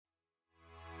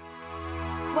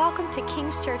welcome to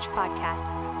King's Church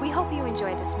Podcast. We hope you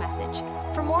enjoy this message.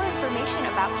 For more information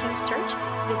about King's Church,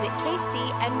 visit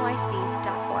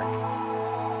kcnyc.org.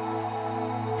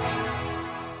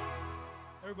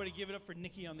 Everybody give it up for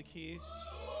Nikki on the keys.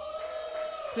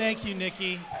 Thank you,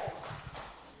 Nikki.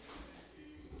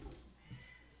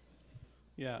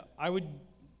 Yeah, I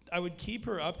would keep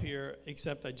her up here,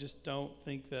 except I just don't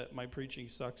think that my preaching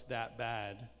sucks that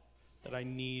bad that I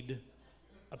need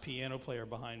a piano player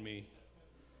behind me.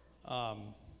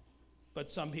 But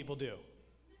some people do.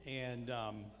 And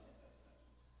I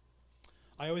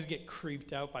always get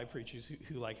creeped out by preachers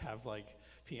who have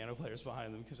piano players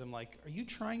behind them, because I'm like, are you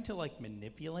trying to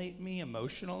manipulate me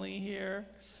emotionally here?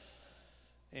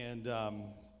 And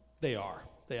they are.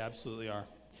 They absolutely are.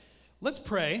 Let's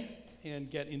pray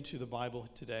and get into the Bible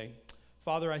today.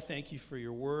 Father, I thank you for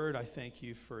your word. I thank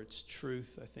you for its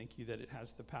truth. I thank you that it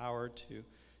has the power to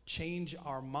change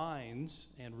our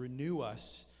minds and renew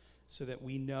us so that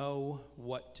we know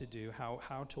what to do,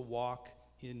 how to walk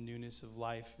in newness of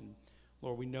life. And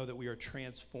Lord, we know that we are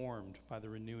transformed by the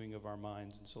renewing of our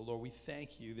minds. And so, Lord, we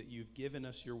thank you that you've given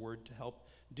us your word to help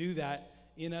do that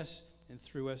in us and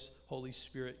through us. Holy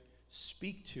Spirit,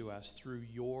 speak to us through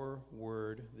your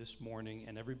word this morning.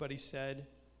 And everybody said,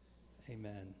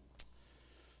 amen.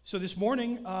 So this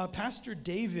morning, Pastor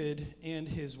David and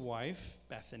his wife,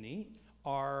 Bethany,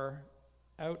 are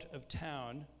out of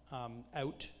town. I'm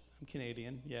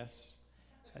Canadian, yes.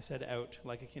 I said out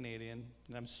like a Canadian,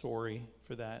 and I'm sorry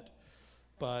for that.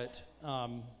 But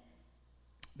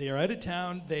they are out of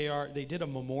town. They did a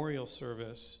memorial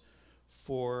service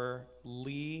for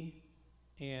Lee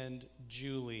and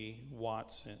Julie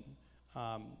Watson.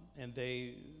 And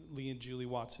Lee and Julie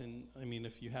Watson, I mean,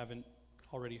 if you haven't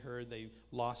already heard, they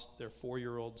lost their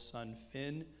 4-year-old son,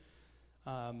 Finn,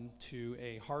 to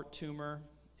a heart tumor.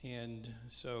 And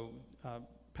so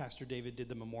Pastor David did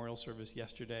the memorial service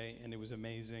yesterday, and it was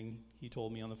amazing. He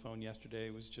told me on the phone yesterday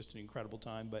it was just an incredible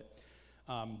time. But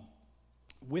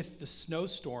with the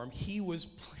snowstorm, he was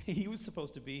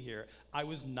supposed to be here. I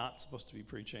was not supposed to be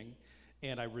preaching,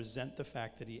 and I resent the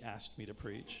fact that he asked me to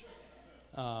preach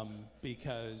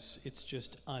because it's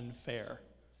just unfair.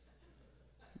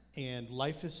 And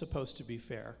life is supposed to be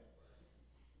fair.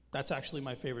 That's actually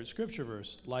my favorite scripture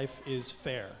verse. Life is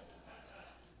fair.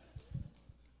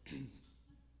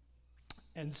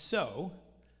 And so,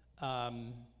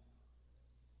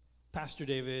 Pastor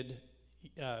David,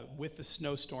 with the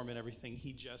snowstorm and everything,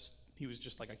 he was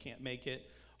just like, I can't make it.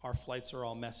 Our flights are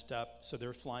all messed up, so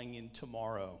they're flying in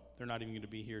tomorrow. They're not even going to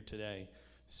be here today.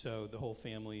 So the whole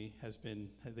family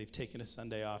they've taken a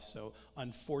Sunday off. So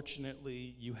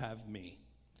unfortunately, you have me.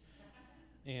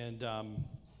 And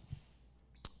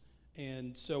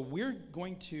so we're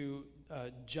going to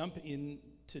jump in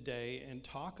today and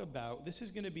talk about, this is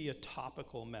going to be a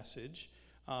topical message,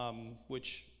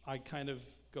 which I kind of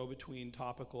go between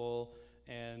topical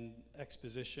and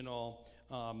expositional,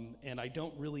 and I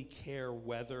don't really care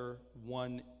whether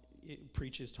one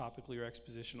preaches topically or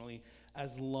expositionally,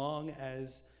 as long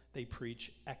as they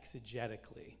preach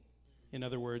exegetically. In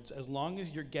other words, as long as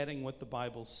you're getting what the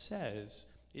Bible says,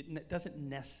 it doesn't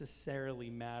necessarily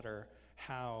matter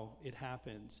how it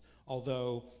happens,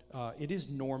 although it is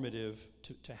normative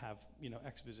to have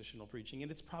expositional preaching,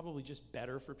 and it's probably just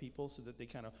better for people so that they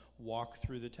kind of walk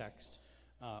through the text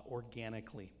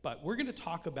organically. But we're going to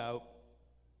talk about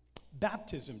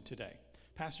baptism today.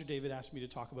 Pastor David asked me to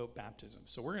talk about baptism,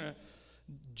 so we're going to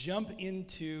jump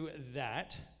into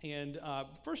that. And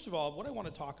first of all, what I want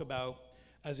to talk about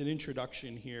as an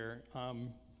introduction here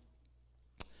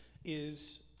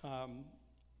is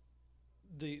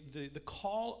the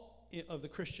call of the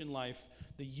Christian life,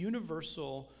 the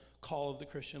universal call of the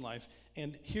Christian life.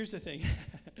 And here's the thing.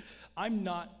 I'm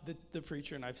not the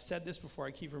preacher, and I've said this before,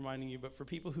 I keep reminding you, but for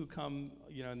people who come,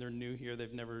 and they're new here,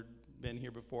 they've never been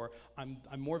here before, I'm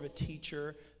more of a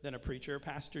teacher than a preacher.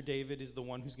 Pastor David is the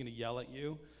one who's going to yell at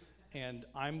you, and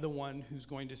I'm the one who's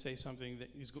going to say something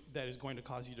that is going to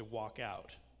cause you to walk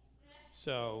out.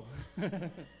 So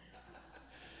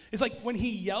it's like when he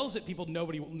yells at people,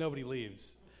 nobody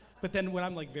leaves. But then when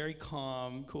I'm very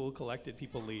calm, cool, collected,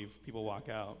 people leave. People walk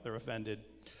out. They're offended.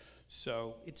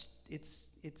 So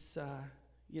it's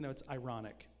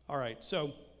ironic. All right.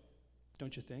 So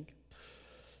don't you think?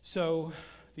 So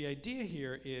the idea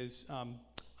here is I'm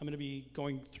going to be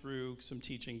going through some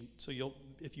teaching. So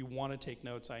if you want to take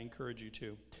notes, I encourage you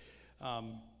to.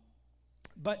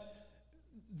 But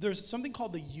there's something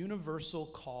called the universal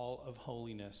call of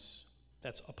holiness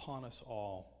that's upon us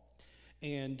all.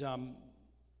 And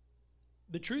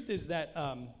the truth is that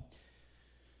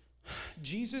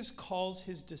Jesus calls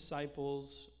his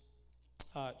disciples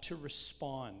to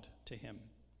respond to him.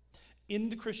 In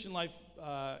the Christian life,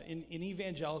 in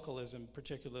evangelicalism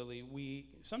particularly, we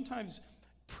sometimes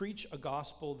preach a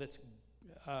gospel that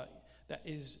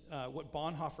is what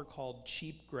Bonhoeffer called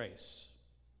cheap grace.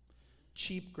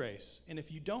 Cheap grace. And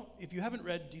if you haven't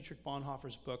read Dietrich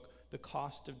Bonhoeffer's book, The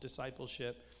Cost of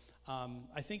Discipleship,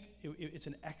 I think it's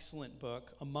an excellent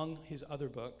book. Among his other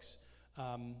books,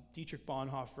 Dietrich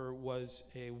Bonhoeffer was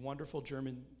a wonderful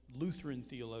German Lutheran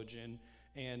theologian,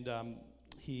 and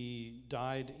he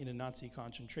died in a Nazi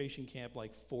concentration camp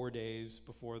like 4 days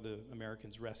before the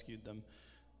Americans rescued them,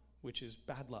 which is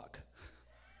bad luck.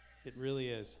 It really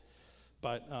is.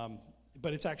 But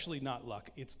it's actually not luck.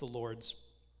 It's the Lord's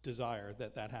desire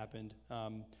that happened.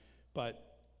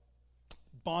 But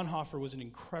Bonhoeffer was an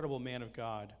incredible man of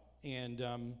God, and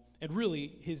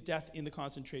really his death in the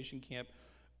concentration camp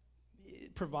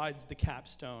provides the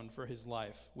capstone for his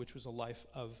life, which was a life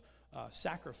of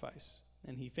sacrifice.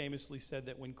 And he famously said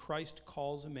that when Christ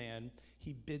calls a man,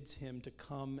 he bids him to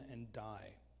come and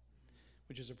die,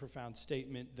 which is a profound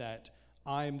statement that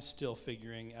I'm still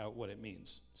figuring out what it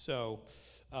means. So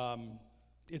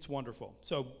it's wonderful.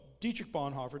 So Dietrich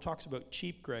Bonhoeffer talks about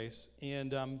cheap grace,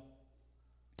 and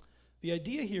the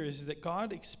idea here is that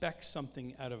God expects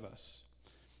something out of us.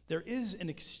 There is an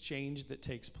exchange that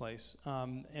takes place,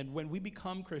 and when we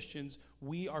become Christians,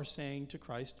 we are saying to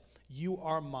Christ, "You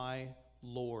are my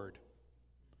Lord."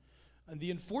 And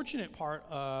the unfortunate part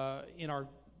in our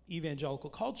evangelical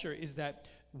culture is that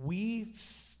we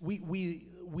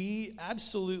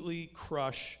absolutely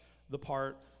crush the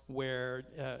part where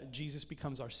Jesus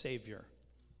becomes our Savior.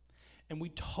 And we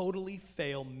totally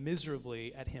fail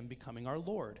miserably at him becoming our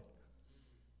Lord.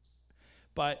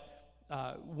 But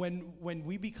when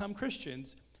we become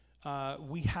Christians,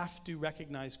 we have to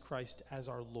recognize Christ as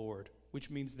our Lord, which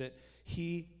means that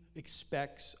he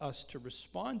expects us to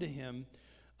respond to him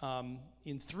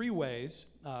in three ways: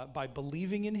 by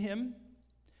believing in him,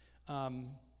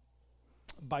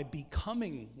 by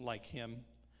becoming like him,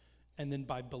 and then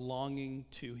by belonging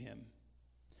to him.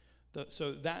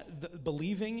 So that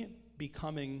believing,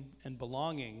 becoming, and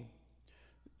belonging,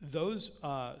 those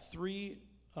three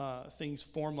things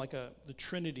form like the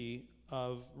trinity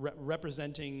of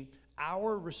representing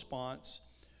our response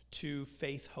to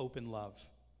faith, hope, and love.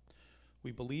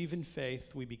 We believe in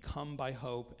faith, we become by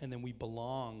hope, and then we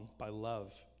belong by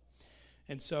love.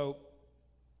 And so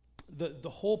the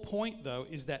whole point, though,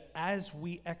 is that as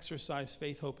we exercise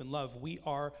faith, hope, and love, we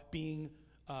are being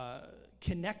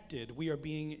connected. We are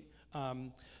being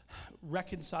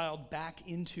reconciled back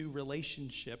into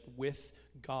relationship with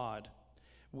God.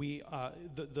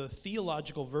 The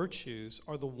theological virtues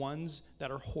are the ones that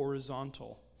are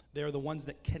horizontal. They're the ones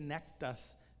that connect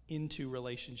us into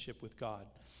relationship with God.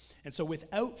 And so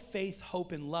without faith,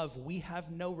 hope, and love, we have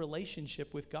no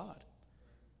relationship with God.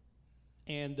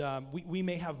 And we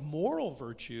may have moral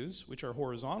virtues, which are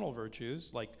horizontal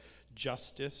virtues, like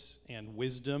justice and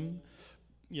wisdom.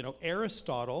 You know,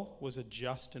 Aristotle was a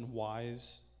just and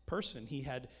wise person. He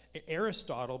had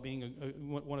Aristotle, being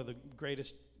one of the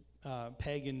greatest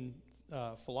pagan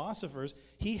philosophers,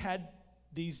 he had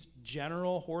these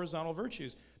general horizontal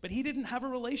virtues, but he didn't have a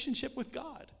relationship with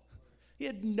God. He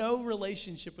had no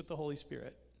relationship with the Holy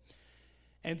Spirit.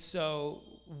 And so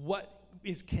what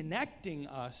is connecting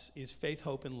us is faith,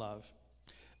 hope, and love.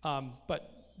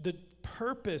 But the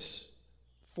purpose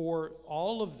for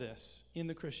all of this in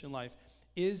the Christian life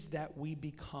is that we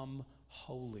become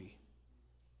holy.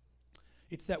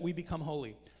 It's that we become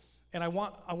holy. And I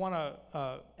want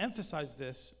to emphasize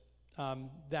this,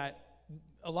 that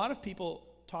a lot of people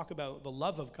talk about the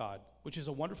love of God, which is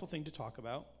a wonderful thing to talk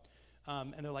about.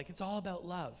 And they're like, it's all about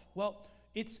love. Well,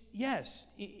 yes,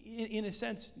 in a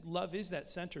sense, love is that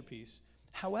centerpiece.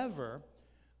 However,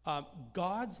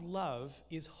 God's love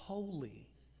is holy.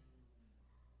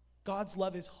 God's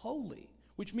love is holy,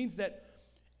 which means that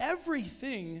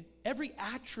everything, every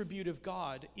attribute of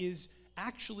God is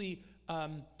actually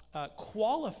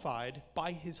qualified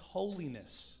by his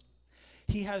holiness.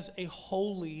 He has a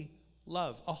holy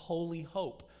love, a holy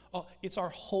hope. It's our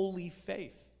holy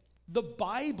faith. The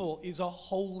Bible is a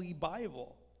holy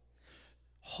Bible.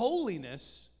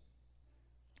 Holiness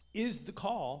is the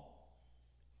call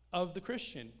of the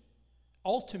Christian.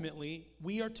 Ultimately,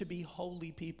 we are to be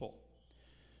holy people.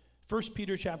 1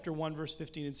 Peter chapter 1, verse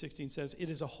 15 and 16 says, "It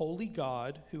is a holy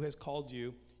God who has called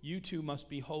you. You too must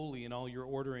be holy in all your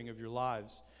ordering of your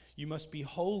lives. You must be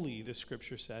holy," the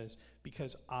scripture says,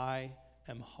 "because I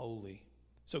am holy."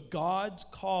 So God's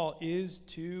call is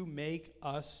to make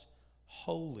us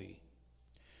holy.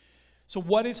 So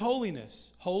what is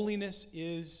holiness? Holiness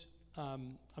is,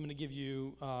 I'm going to give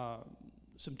you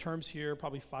some terms here,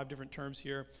 probably 5 different terms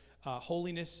here.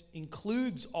 Holiness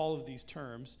includes all of these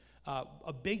terms.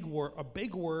 A big word.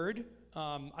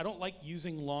 I don't like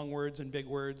using long words and big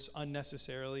words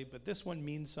unnecessarily, but this one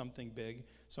means something big,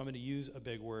 so I'm going to use a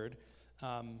big word.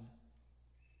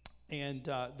 And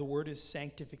the word is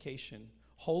sanctification.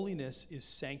 Holiness is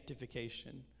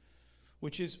sanctification,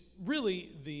 which is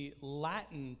really the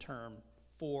Latin term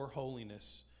for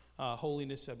holiness.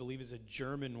 Holiness, I believe, is a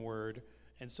German word,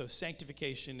 and so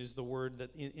sanctification is the word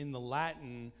that in the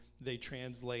Latin they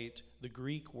translate the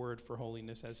Greek word for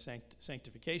holiness as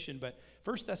sanctification. But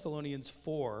 1 Thessalonians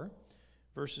 4,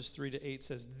 verses 3 to 8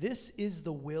 says, this is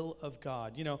the will of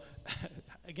God. You know,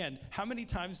 again, how many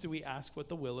times do we ask what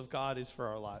the will of God is for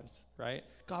our lives, right?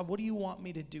 God, what do you want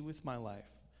me to do with my life?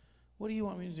 What do you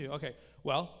want me to do? Okay,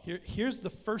 well, here's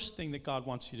the first thing that God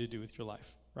wants you to do with your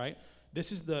life, right?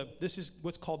 This is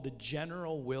what's called the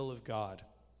general will of God,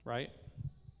 right?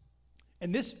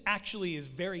 And this actually is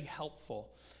very helpful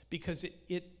because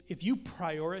if you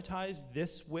prioritize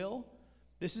this will,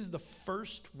 this is the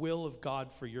first will of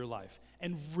God for your life.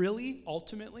 And really,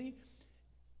 ultimately,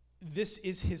 this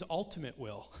is his ultimate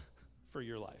will for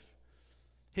your life.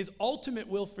 His ultimate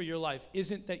will for your life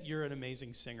isn't that you're an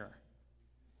amazing singer.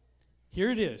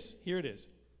 Here it is.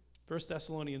 1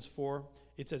 Thessalonians 4,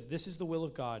 it says, this is the will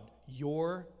of God,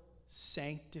 your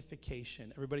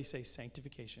sanctification. Everybody say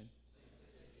sanctification.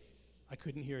 I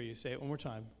couldn't hear you. Say it one more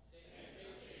time.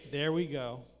 There we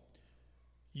go.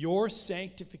 Your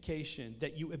sanctification,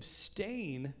 that you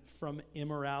abstain from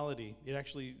immorality. It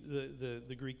actually,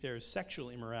 the Greek there is sexual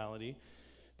immorality.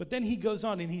 But then he goes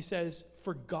on and he says,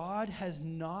 for God has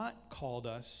not called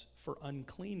us for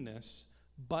uncleanness,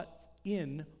 but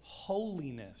in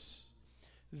holiness.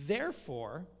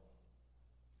 Therefore,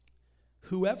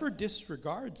 whoever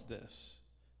disregards this,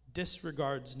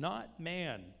 disregards not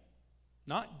man,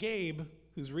 not Gabe,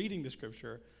 who's reading the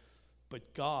scripture,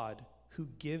 but God, who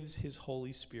gives his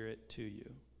Holy Spirit to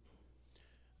you.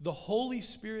 The Holy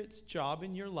Spirit's job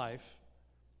in your life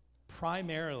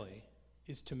primarily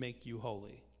is to make you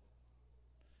holy.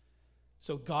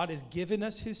 So God has given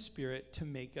us his Spirit to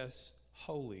make us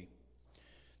holy.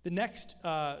 The next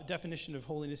definition of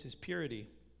holiness is purity.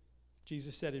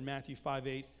 Jesus said in Matthew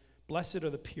 5:8, blessed are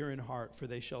the pure in heart, for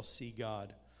they shall see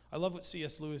God. I love what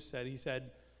C.S. Lewis said. He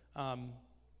said,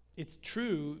 it's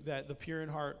true that the pure in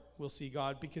heart will see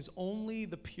God because only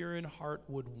the pure in heart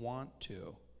would want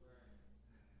to.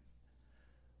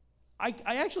 I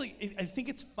think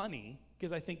it's funny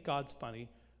because I think God's funny,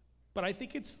 but I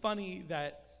think it's funny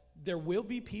that there will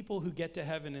be people who get to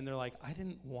heaven and they're like, I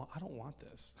don't want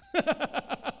this.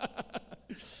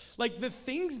 Like the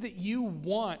things that you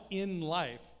want in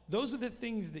life, those are the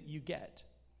things that you get.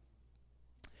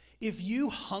 If you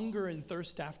hunger and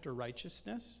thirst after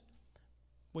righteousness,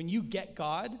 when you get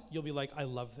God, you'll be like, I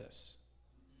love this.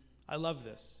 I love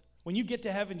this. When you get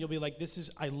to heaven, you'll be like,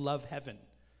 I love heaven.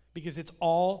 Because it's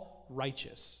all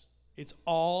righteous. It's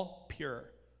all pure.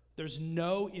 There's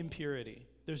no impurity.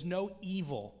 There's no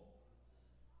evil.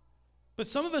 But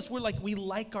some of us, we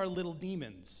like our little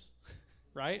demons,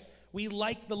 right? We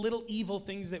like the little evil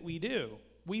things that we do.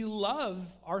 We love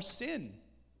our sin.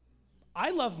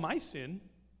 I love my sin.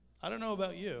 I don't know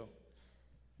about you.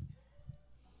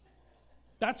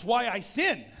 That's why I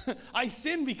sin. I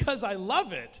sin because I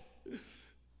love it.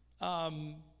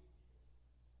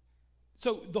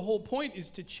 So the whole point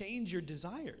is to change your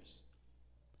desires,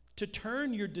 to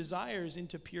turn your desires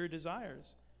into pure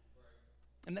desires.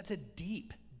 And that's a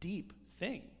deep, deep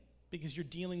thing because you're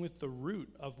dealing with the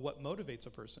root of what motivates a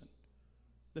person,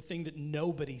 the thing that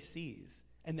nobody sees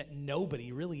and that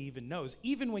nobody really even knows.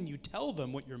 Even when you tell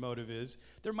them what your motive is,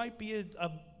 there might be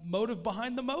a motive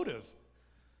behind the motive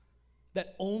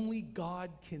that only God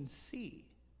can see.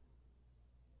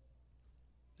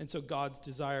 And so God's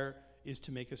desire is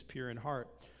to make us pure in heart,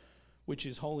 which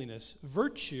is holiness.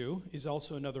 Virtue is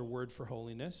also another word for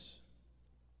holiness.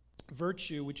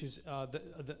 Virtue, which is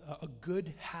a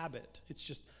good habit. It's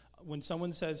just when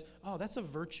someone says, oh, that's a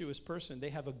virtuous person, they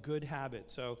have a good habit.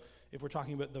 So if we're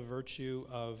talking about the virtue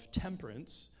of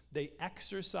temperance, they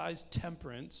exercise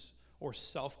temperance or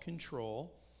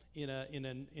self-control in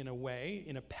a way,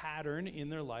 in a pattern in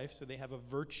their life, so they have a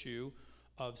virtue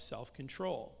of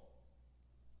self-control.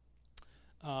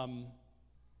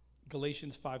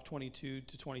 Galatians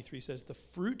 5:22-23 says, the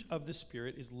fruit of the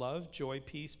Spirit is love, joy,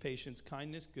 peace, patience,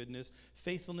 kindness, goodness,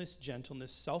 faithfulness,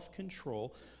 gentleness,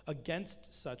 self-control.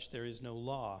 Against such there is no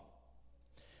law.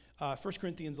 1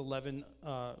 Corinthians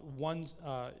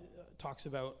 11:1 talks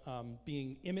about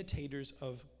being imitators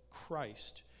of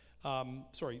Christ.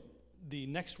 The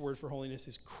next word for holiness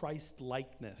is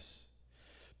Christ-likeness.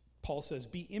 Paul says,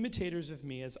 be imitators of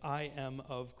me as I am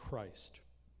of Christ.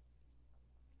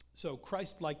 So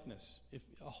Christ-likeness, if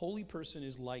a holy person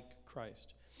is like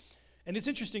Christ. And it's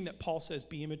interesting that Paul says,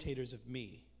 be imitators of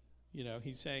me. You know,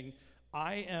 he's saying,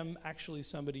 I am actually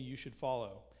somebody you should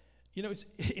follow. You know,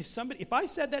 if I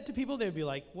said that to people, they'd be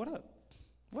like, what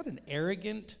an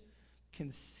arrogant,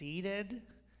 conceited,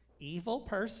 evil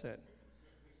person.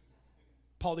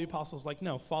 Paul the Apostle's like,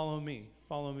 no, follow me.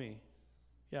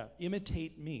 Yeah,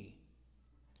 imitate me.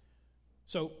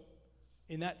 So,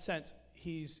 in that sense,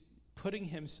 he's putting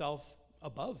himself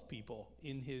above people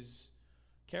in his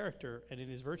character and in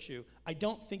his virtue. I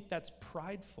don't think that's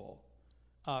prideful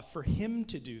for him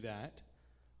to do that,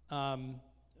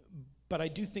 but I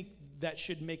do think that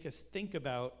should make us think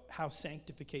about how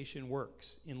sanctification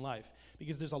works in life.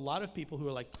 Because there's a lot of people who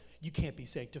are like, you can't be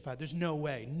sanctified. There's no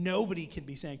way. Nobody can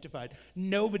be sanctified.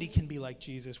 Nobody can be like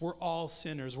Jesus. We're all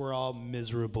sinners. We're all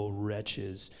miserable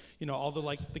wretches. You know, all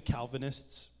the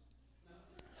Calvinists,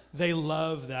 they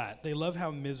love that. They love how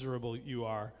miserable you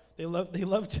are. They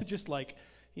love to just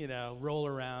roll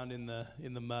around in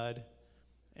the mud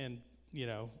and,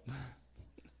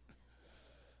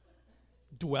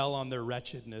 dwell on their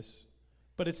wretchedness.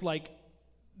 But it's like,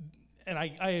 and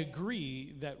I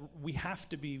agree that we have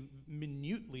to be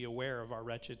minutely aware of our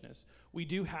wretchedness. We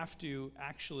do have to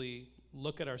actually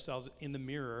look at ourselves in the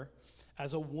mirror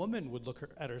as a woman would look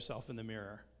at herself in the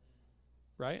mirror,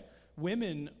 right?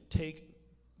 Women take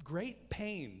great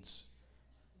pains,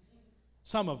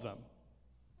 some of them,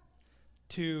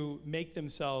 to make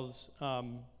themselves,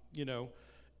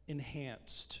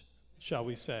 enhanced, shall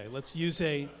we say. Let's use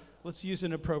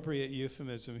an appropriate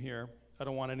euphemism here. I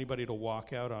don't want anybody to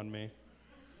walk out on me.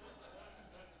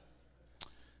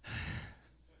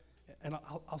 And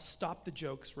I'll stop the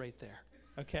jokes right there,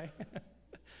 okay?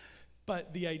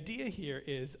 But the idea here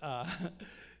is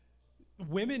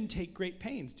women take great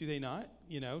pains, do they not?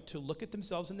 To look at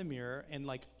themselves in the mirror and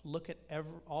look at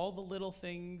all the little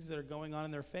things that are going on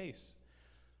in their face.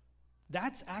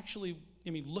 That's actually,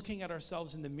 looking at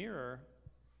ourselves in the mirror,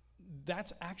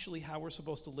 that's actually how we're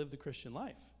supposed to live the Christian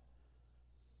life.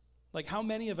 Like, how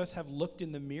many of us have looked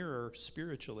in the mirror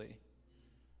spiritually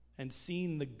and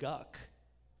seen the guck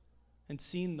and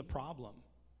seen the problem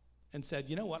and said,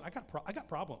 you know what, I got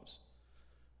problems.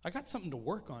 I got something to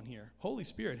work on here. Holy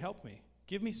Spirit, help me.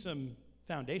 Give me some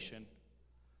foundation.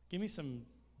 Give me some,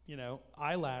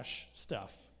 eyelash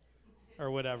stuff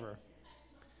or whatever.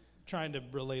 Trying to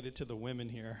relate it to the women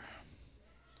here.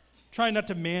 Trying not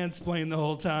to mansplain the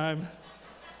whole time.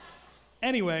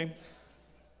 Anyway,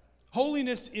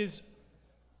 holiness is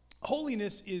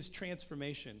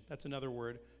transformation. That's another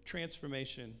word,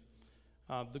 transformation.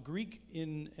 The Greek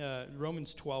in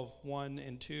Romans 12:1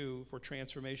 and 2 for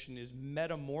transformation is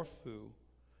metamorpho,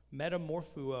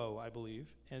 I believe,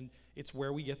 and it's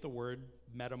where we get the word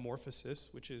metamorphosis,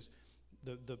 which is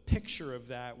the picture of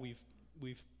that. We've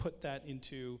put that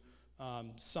into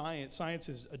science. Science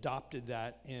has adopted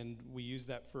that, and we use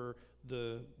that for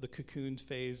the cocoon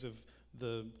phase of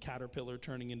the caterpillar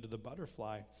turning into the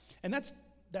butterfly. And that's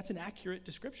an accurate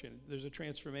description. There's a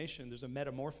transformation. There's a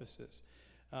metamorphosis.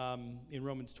 In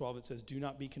Romans 12, it says, do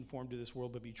not be conformed to this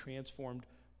world, but be transformed,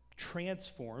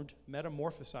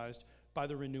 metamorphosized by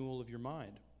the renewal of your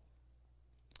mind.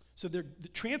 So the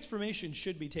transformation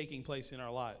should be taking place in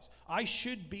our lives. I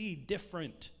should be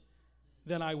different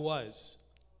than I was.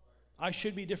 I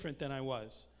should be different than I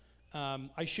was.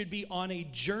 I should be on a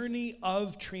journey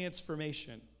of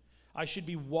transformation. I should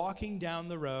be walking down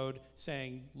the road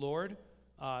saying, Lord,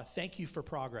 thank you for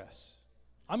progress.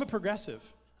 I'm a progressive,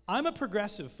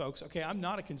 folks. Okay, I'm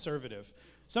not a conservative.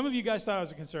 Some of you guys thought I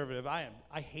was a conservative. I am.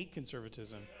 I hate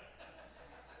conservatism.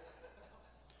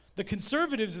 The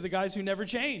conservatives are the guys who never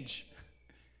change.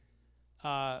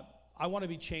 I want to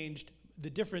be changed. The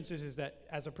difference is that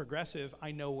as a progressive,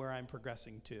 I know where I'm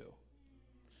progressing to.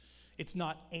 It's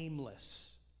not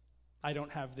aimless. I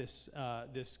don't have this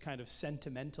kind of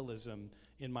sentimentalism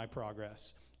in my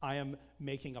progress. I am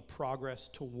making a progress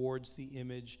towards the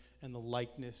image and the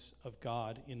likeness of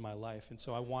God in my life. And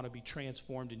so I want to be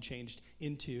transformed and changed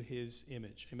into his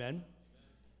image. Amen?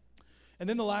 And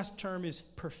then the last term is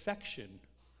perfection.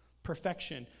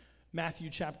 Perfection. Matthew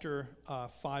chapter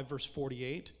 5, verse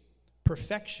 48.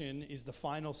 Perfection is the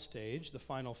final stage, the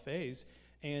final phase.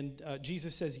 And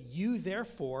Jesus says, you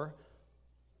therefore,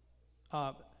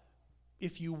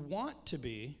 if you want to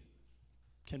be,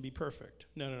 can be perfect.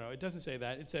 No, it doesn't say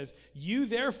that. It says, you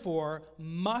therefore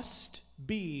must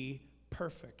be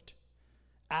perfect,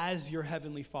 as your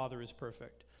heavenly Father is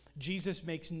perfect. Jesus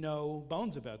makes no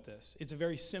bones about this. It's a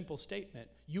very simple statement.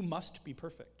 You must be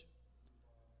perfect.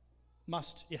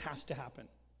 Must. It has to happen.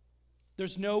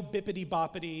 There's no bippity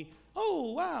boppity,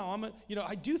 oh, wow,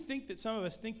 I do think that some of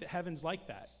us think that heaven's like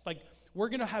that. Like, we're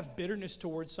going to have bitterness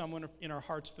towards someone in our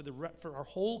hearts for our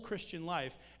whole Christian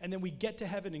life, and then we get to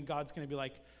heaven and God's going to be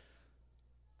like,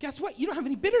 guess what? You don't have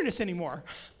any bitterness anymore.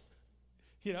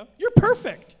 You're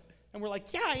perfect. And we're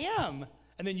like, yeah, I am.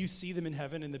 And then you see them in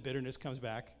heaven and the bitterness comes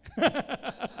back.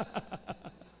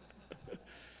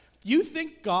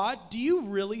 Do you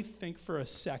really think for a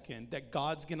second that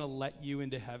God's going to let you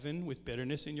into heaven with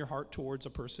bitterness in your heart towards a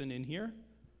person in here?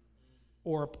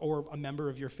 Or a member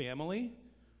of your family?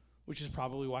 Which is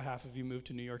probably why half of you moved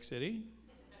to New York City.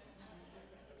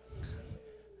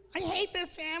 I hate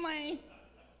this family.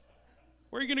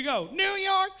 Where are you going to go? New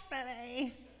York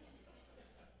City.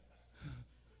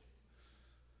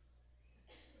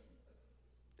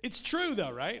 It's true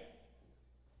though, right?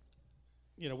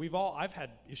 I've had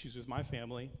issues with my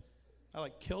family. I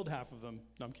killed half of them.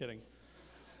 No, I'm kidding.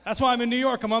 That's why I'm in New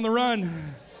York. I'm on the run.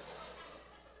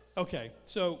 Okay,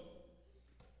 so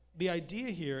the idea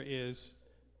here is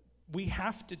we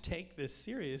have to take this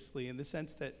seriously in the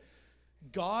sense that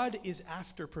God is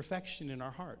after perfection in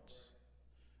our hearts.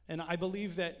 And I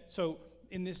believe that, so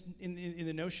in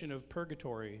the notion of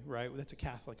purgatory, right, that's a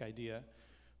Catholic idea,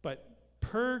 but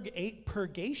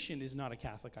purgation is not a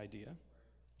Catholic idea.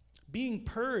 Being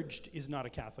purged is not a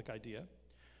Catholic idea.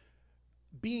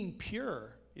 Being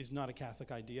pure is not a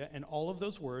Catholic idea, and all of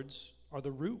those words are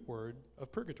the root word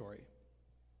of purgatory.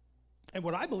 And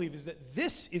what I believe is that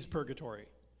this is purgatory.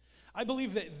 I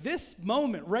believe that this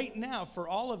moment right now, for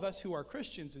all of us who are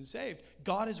Christians and saved,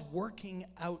 God is working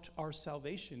out our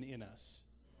salvation in us.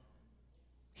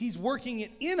 He's working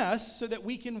it in us so that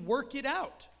we can work it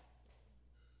out.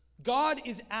 God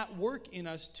is at work in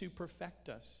us to perfect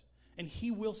us, and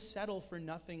he will settle for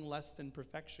nothing less than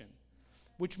perfection,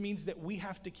 which means that we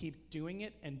have to keep doing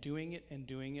it and doing it and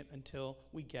doing it until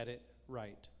we get it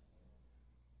right.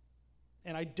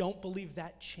 And I don't believe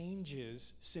that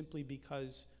changes simply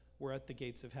because we're at the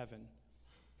gates of heaven.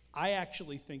 I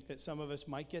actually think that some of us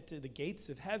might get to the gates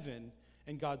of heaven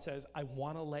and God says, I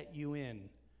want to let you in,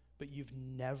 but you've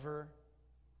never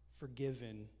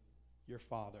forgiven your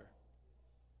father.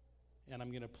 And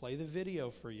I'm going to play the video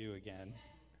for you again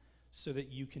so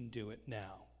that you can do it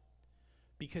now.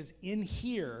 Because in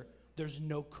here, there's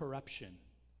no corruption.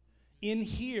 In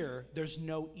here, there's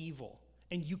no evil.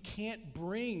 And you can't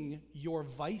bring your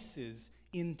vices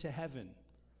into heaven.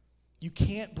 You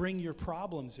can't bring your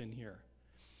problems in here.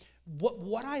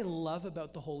 What I love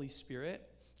about the Holy Spirit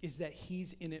is that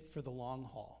he's in it for the long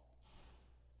haul.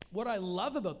 What I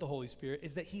love about the Holy Spirit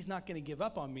is that he's not going to give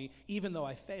up on me even though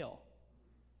I fail.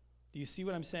 Do you see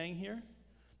what I'm saying here?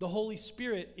 The Holy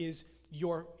Spirit he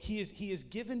is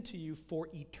given to you for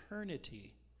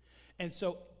eternity. And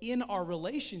so in our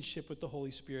relationship with the Holy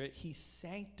Spirit, he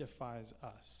sanctifies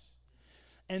us.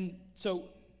 And so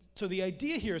the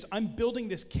idea here is I'm building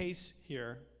this case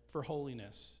here for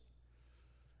holiness.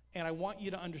 And I want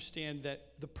you to understand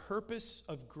that the purpose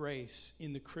of grace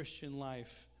in the Christian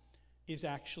life is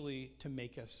actually to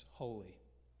make us holy.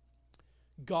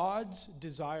 God's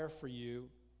desire for you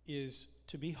is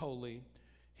to be holy,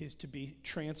 is to be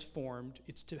transformed,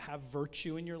 it's to have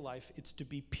virtue in your life, it's to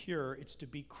be pure, it's to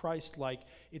be Christ-like,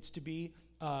 it's to be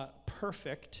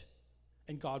perfect,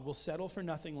 and God will settle for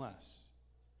nothing less.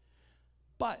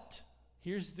 But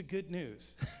here's the good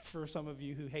news for some of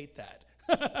you who hate that.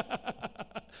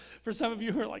 For some of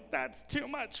you who are like, that's too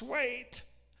much weight.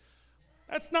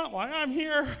 That's not why I'm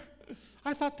here.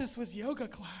 I thought this was yoga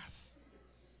class.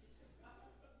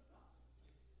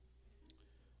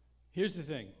 Here's the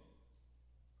thing.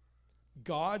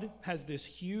 God has this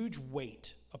huge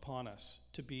weight upon us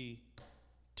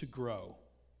to grow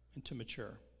and to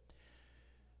mature.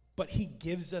 But he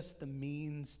gives us the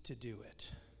means to do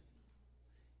it.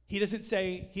 He doesn't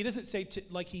say to,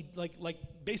 like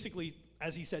basically,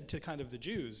 as he said to kind of the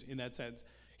Jews in that sense,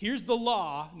 here's the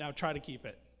law, now try to keep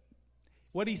it.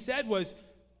 What he said was,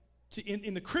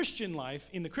 in the Christian life,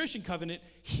 in the Christian covenant,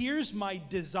 here's my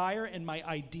desire and my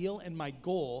ideal and my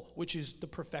goal, which is the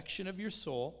perfection of your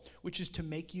soul, which is to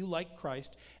make you like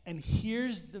Christ, and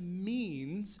here's the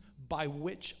means by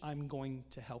which I'm going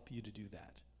to help you to do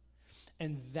that.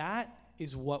 And that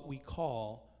is what we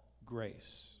call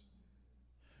grace.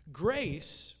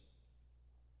 Grace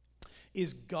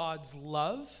is God's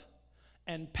love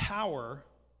and power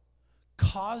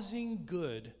causing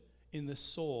good in the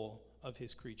soul of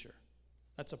his creature.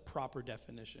 That's a proper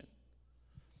definition.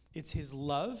 It's his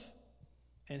love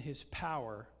and his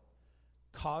power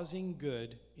causing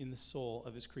good in the soul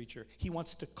of his creature. He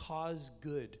wants to cause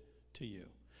good to you.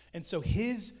 And so he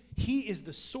is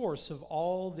the source of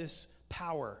all this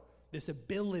power, this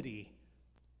ability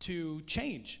to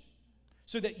change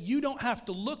so that you don't have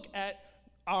to look at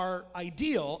our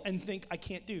ideal and think, I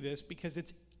can't do this because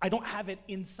I don't have it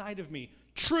inside of me.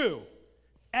 True.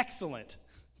 Excellent.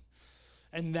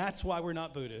 And that's why we're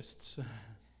not Buddhists.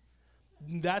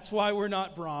 That's why we're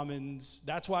not Brahmins.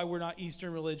 That's why we're not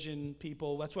Eastern religion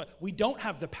people. That's why we don't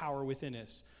have the power within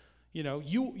us. You know,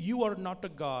 you are not a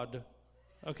god,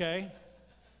 okay?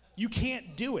 You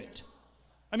can't do it.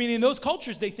 I mean, in those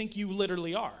cultures, they think you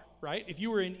literally are, right? If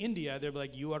you were in India, they'd be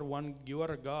like, you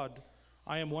are a god.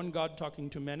 I am one God talking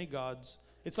to many gods.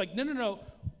 It's like, no.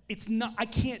 It's not, I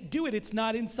can't do it. It's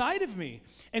not inside of me.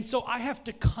 And so I have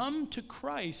to come to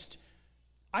Christ.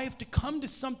 I have to come to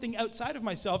something outside of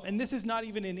myself. And this is not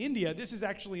even in India. This is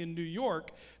actually in New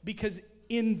York. Because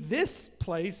in this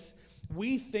place,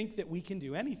 we think that we can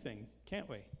do anything, can't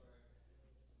we?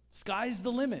 Sky's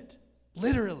the limit,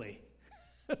 literally.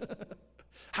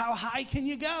 How high can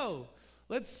you go?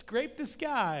 Let's scrape the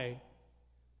sky.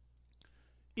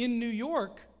 In New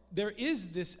York, there is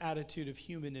this attitude of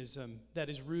humanism that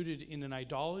is rooted in an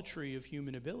idolatry of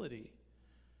human ability.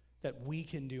 That we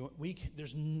can do,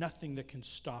 there's nothing that can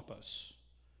stop us.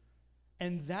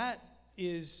 And that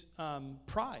is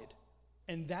pride.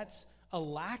 And that's a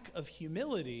lack of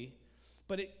humility.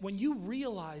 But when you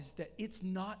realize that it's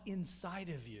not inside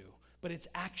of you, but it's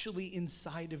actually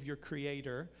inside of your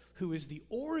Creator, who is the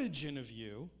origin of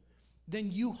you,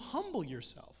 then you humble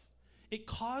yourself. It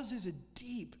causes a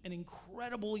deep and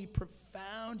incredibly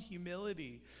profound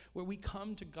humility where we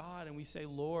come to God and we say,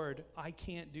 Lord, I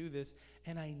can't do this,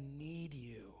 and I need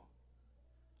you.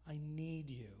 I need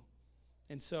you.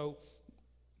 And so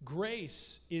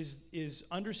grace is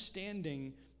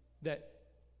understanding that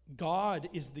God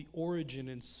is the origin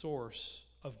and source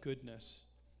of goodness.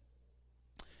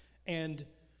 And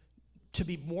to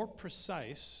be more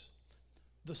precise,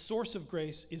 the source of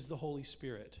grace is the Holy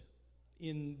Spirit.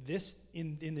 In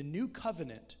the new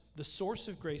covenant, the source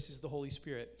of grace is the Holy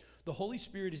Spirit. The Holy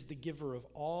Spirit is the giver of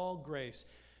all grace.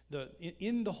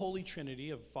 In the Holy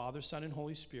Trinity of Father, Son, and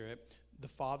Holy Spirit, the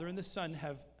Father and the Son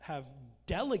have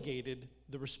delegated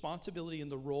the responsibility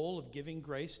and the role of giving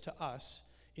grace to us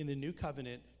in the new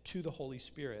covenant to the Holy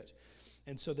Spirit.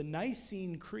 And so the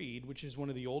Nicene Creed, which is one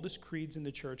of the oldest creeds in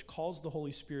the church, calls the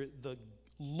Holy Spirit the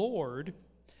Lord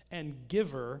and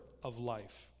giver of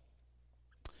life.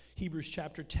 Hebrews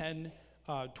chapter 10,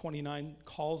 29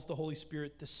 calls the Holy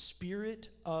Spirit the Spirit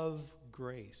of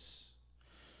grace.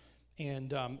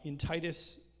 And in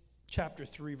Titus chapter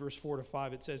 3, verse 4 to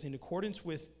 5, it says, in accordance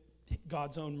with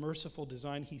God's own merciful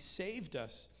design, he saved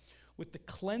us with the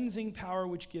cleansing power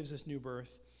which gives us new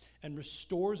birth and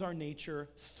restores our nature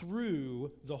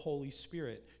through the Holy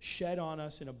Spirit, shed on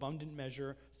us in abundant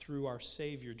measure through our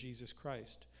Savior, Jesus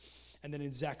Christ. And then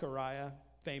in Zechariah,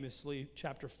 famously,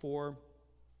 chapter 4,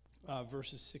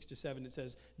 verses 6 to 7, it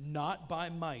says, not by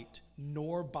might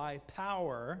nor by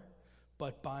power,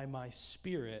 but by my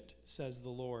Spirit, says the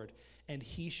Lord. And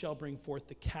he shall bring forth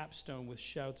the capstone with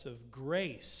shouts of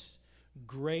grace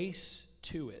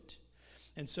to it.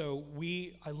 And so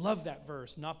I love that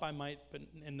verse, not by might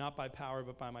and not by power,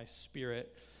 but by my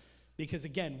Spirit. Because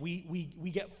again,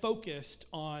 we get focused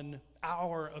on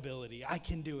our ability. I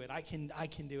can do it. I can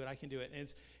do it.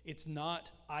 And it's not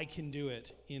I can do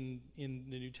it in the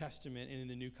New Testament and in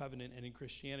the New Covenant and in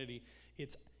Christianity.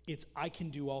 It's I can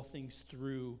do all things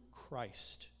through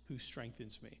Christ who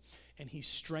strengthens me. And he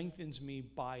strengthens me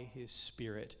by his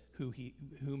Spirit whom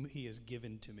he has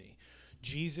given to me.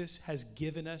 Jesus has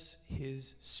given us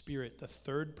his Spirit, the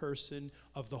third person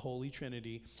of the Holy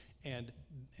Trinity. And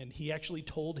he actually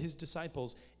told his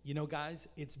disciples, you know, guys,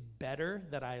 it's better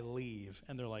that I leave.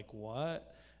 And they're like,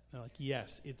 what? And they're like,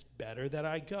 yes, it's better that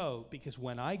I go, because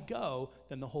when I go,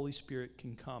 then the Holy Spirit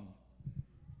can come.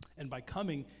 And by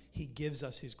coming, he gives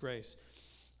us his grace.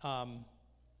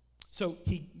 So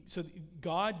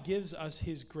God gives us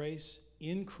his grace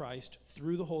in Christ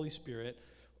through the Holy Spirit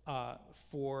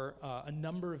for a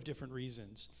number of different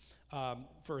reasons.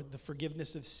 For the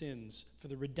forgiveness of sins, for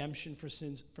the redemption from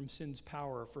sin's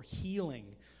power, for healing.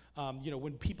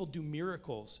 When people do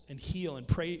miracles and heal and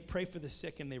pray for the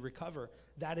sick and they recover,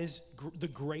 that is the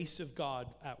grace of God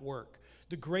at work.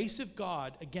 The grace of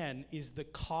God, again, is the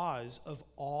cause of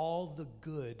all the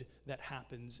good that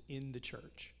happens in the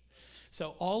church.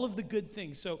 So all of the good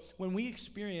things. So when we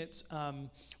experience,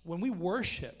 when we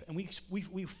worship and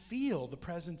we feel the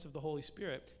presence of the Holy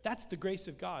Spirit, that's the grace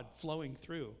of God flowing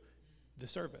through the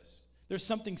service. There's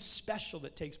something special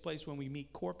that takes place when we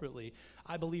meet corporately.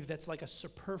 I believe that's like a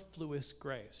superfluous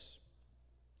grace.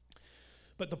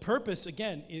 But the purpose,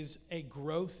 again, is a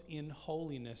growth in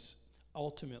holiness.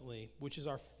 ultimately, which is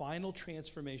our final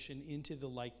transformation into the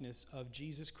likeness of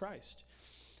Jesus Christ.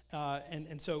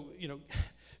 And so,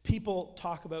 people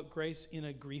talk about grace in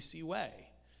a greasy way,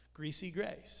 greasy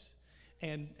grace.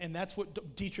 And that's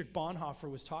what Dietrich Bonhoeffer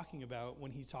was talking about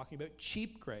when he's talking about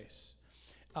cheap grace,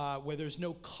 where there's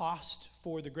no cost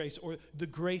for the grace, or the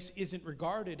grace isn't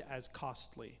regarded as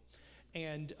costly.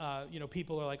 And,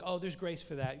 people are like, oh, there's grace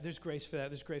for that, there's grace for that,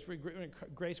 there's grace.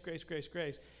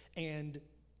 And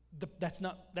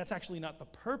that's actually not the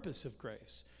purpose of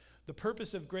grace. The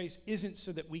purpose of grace isn't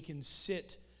so that we can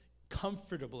sit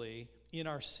comfortably in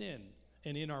our sin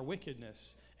and in our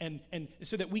wickedness, and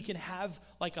so that we can have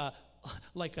like a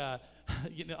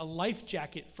life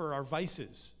jacket for our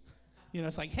vices.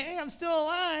 It's like, hey, I'm still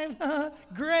alive,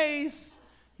 grace.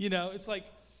 It's like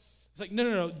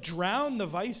no, drown the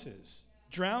vices.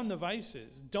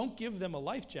 Don't give them a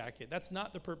life jacket. That's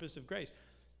not the purpose of grace.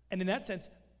 And in that sense,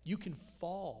 you can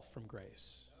fall from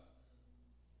grace.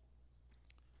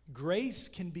 Grace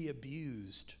can be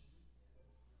abused.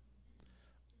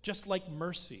 Just like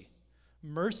mercy.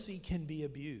 Mercy can be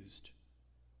abused.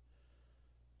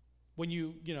 When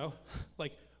you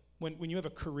when you have a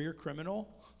career criminal,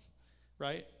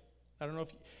 right? I don't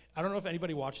know if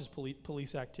anybody watches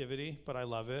Police Activity, but I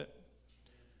love it.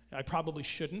 I probably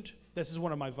shouldn't. This is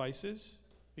one of my vices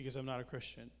because I'm not a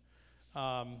Christian,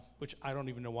 which I don't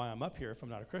even know why I'm up here if I'm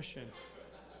not a Christian.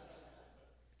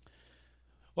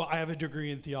 Well, I have a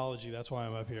degree in theology. That's why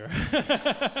I'm up here.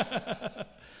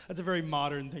 That's a very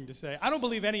modern thing to say. I don't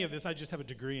believe any of this. I just have a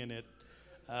degree in it.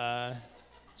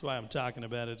 That's why I'm talking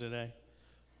about it today.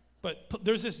 But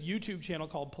there's this YouTube channel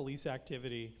called Police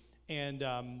Activity, and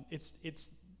it's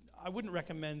I wouldn't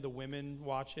recommend the women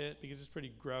watch it because it's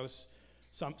pretty gross,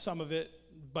 some of it.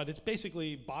 But it's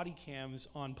basically body cams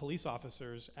on police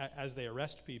officers as they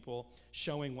arrest people,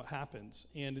 showing what happens.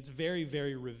 And it's very,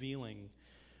 very revealing.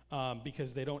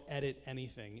 Because they don't edit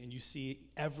anything, and you see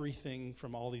everything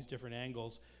from all these different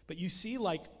angles. But you see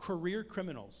career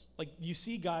criminals, you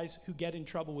see guys who get in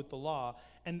trouble with the law,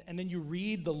 and then you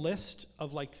read the list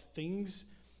of things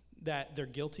that they're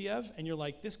guilty of, and you're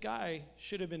like, this guy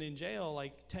should have been in jail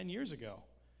 10 years ago,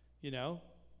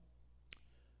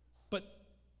 But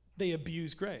they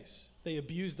abuse grace. They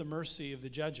abuse the mercy of the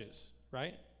judges,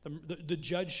 right? The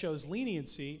judge shows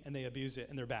leniency, and they abuse it,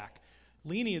 and they're back.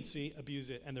 Leniency,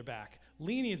 abuse it, and they're back.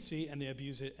 Leniency, and they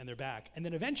abuse it, and they're back. And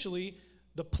then eventually,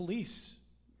 the police,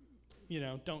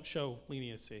 don't show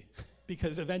leniency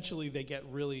because eventually they get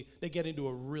into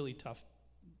a really tough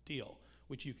deal,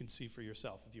 which you can see for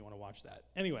yourself if you want to watch that.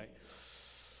 Anyway,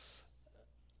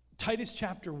 Titus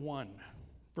chapter 1,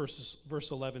 verse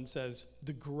 11 says,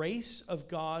 "The grace of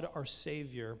God our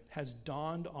Savior has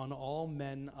dawned on all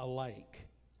men alike,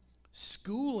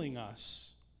 schooling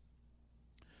us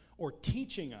or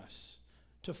teaching us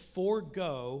to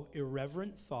forego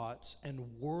irreverent thoughts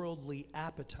and worldly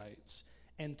appetites,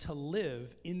 and to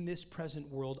live in this present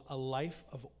world a life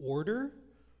of order,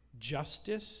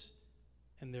 justice,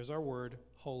 and there's our word,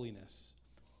 holiness."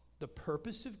 The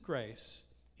purpose of grace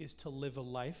is to live a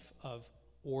life of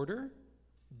order,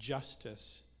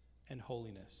 justice, and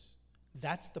holiness.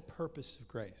 That's the purpose of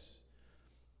grace.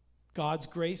 God's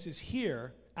grace is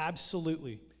here,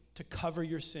 absolutely, to cover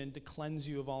your sin, to cleanse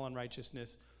you of all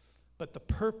unrighteousness. But the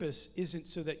purpose isn't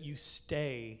so that you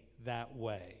stay that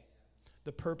way.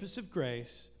 The purpose of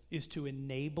grace is to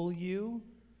enable you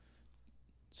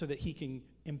so that he can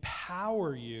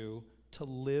empower you to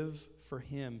live for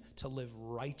him, to live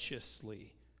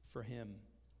righteously for him.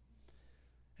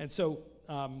 And so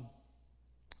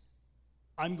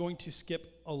I'm going to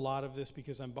skip a lot of this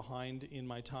because I'm behind in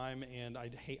my time, and I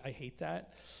hate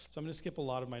that. So I'm going to skip a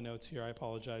lot of my notes here. I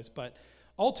apologize. But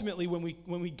ultimately, when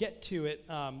we get to it,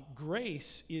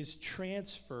 grace is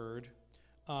transferred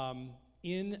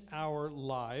in our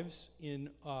lives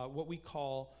in what we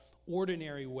call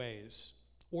ordinary ways.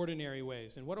 Ordinary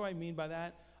ways. And what do I mean by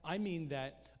that? I mean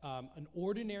that an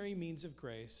ordinary means of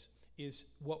grace is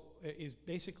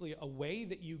basically a way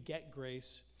that you get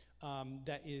grace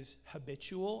that is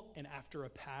habitual and after a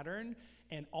pattern,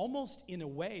 and almost in a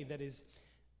way that is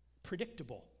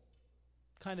predictable,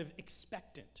 kind of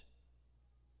expectant.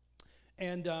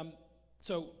 And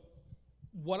so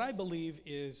what I believe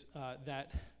is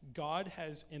that God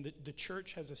has, and the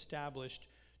church has established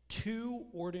two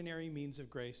ordinary means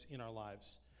of grace in our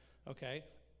lives, okay?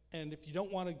 And if you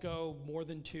don't want to go more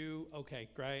than two, okay,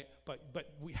 great.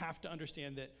 But we have to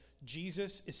understand that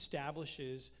Jesus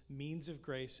establishes means of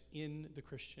grace in the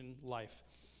Christian life.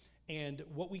 And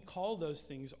what we call those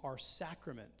things are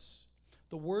sacraments.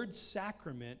 The word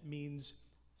sacrament means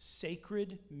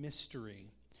sacred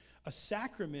mystery. A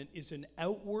sacrament is an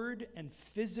outward and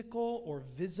physical or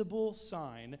visible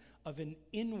sign of an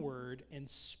inward and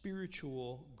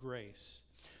spiritual grace.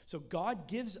 So God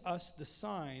gives us the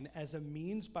sign as a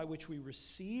means by which we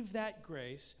receive that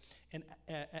grace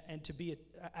and to be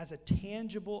as a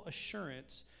tangible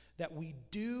assurance that we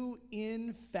do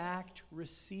in fact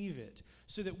receive it.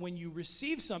 So that when you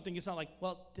receive something, it's not like,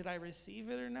 well, did I receive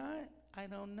it or not? I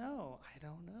don't know.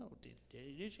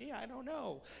 Did she? I don't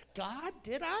know. God,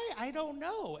 did I? I don't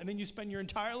know. And then you spend your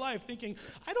entire life thinking,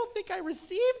 I don't think I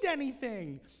received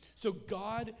anything. So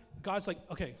God's like,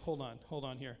 okay, hold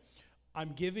on here.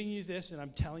 I'm giving you this and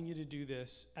I'm telling you to do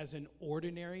this as an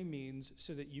ordinary means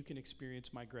so that you can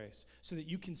experience my grace. So that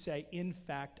you can say, in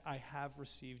fact, I have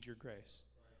received your grace.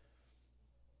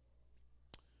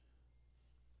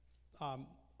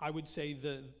 I would say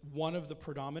one of the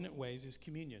predominant ways is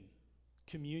communion.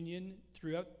 Communion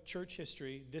throughout church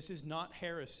history, this is not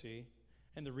heresy.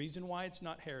 And the reason why it's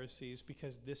not heresy is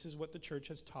because this is what the church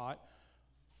has taught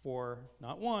for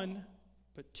not 1,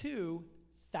 but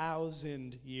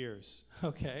 2,000 years,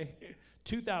 okay?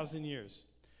 2,000 years.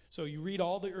 So you read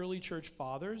all the early church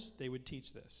fathers, they would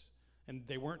teach this. And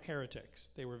they weren't heretics.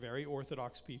 They were very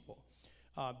orthodox people.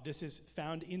 This is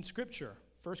found in Scripture.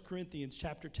 1 Corinthians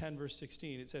chapter 10, verse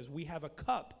 16. It says, we have a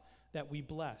cup that we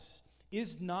bless.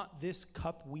 Is not this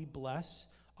cup we bless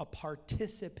a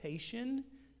participation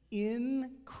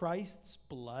in Christ's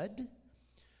blood?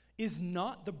 Is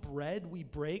not the bread we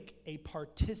break a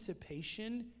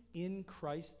participation in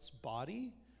Christ's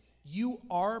body?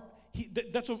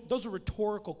 Those are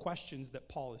rhetorical questions that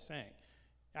Paul is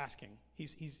asking.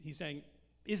 He's saying,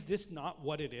 is this not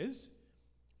what it is?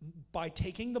 By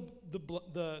taking the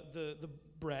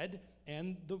bread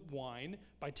and the wine,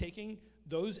 by taking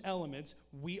those elements,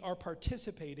 we are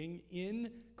participating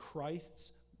in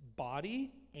Christ's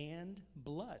body and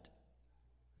blood.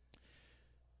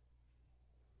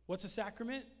 What's a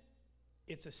sacrament?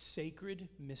 It's a sacred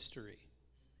mystery.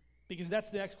 Because that's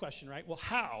the next question, right? Well,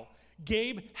 how?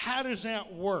 Gabe, how does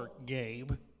that work,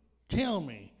 Gabe? Tell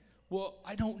me. Well,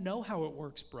 I don't know how it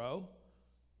works, bro.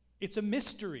 It's a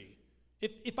mystery.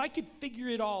 If I could figure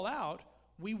it all out,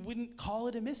 we wouldn't call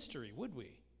it a mystery, would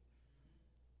we?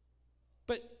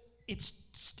 But it's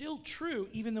still true,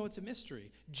 even though it's a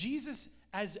mystery. Jesus,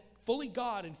 as fully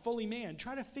God and fully man,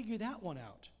 try to figure that one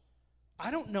out. I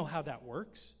don't know how that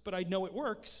works, but I know it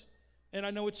works, and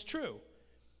I know it's true.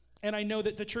 And I know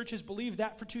that the church has believed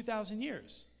that for 2,000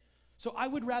 years. So I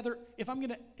would rather, if I'm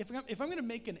gonna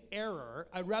make an error,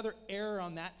 I'd rather err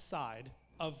on that side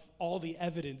of all the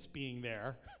evidence being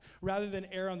there, rather than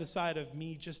err on the side of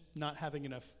me just not having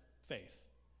enough faith.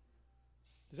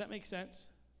 Does that make sense?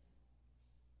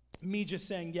 Me just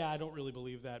saying, yeah, I don't really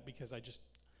believe that because I just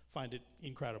find it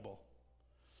incredible.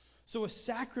 So a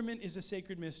sacrament is a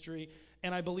sacred mystery,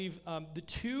 and I believe the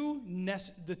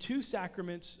two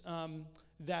sacraments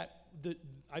that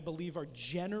I believe are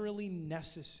generally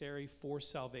necessary for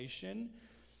salvation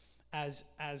as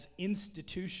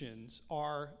institutions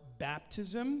are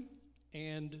baptism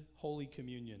and Holy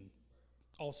Communion,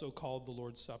 also called the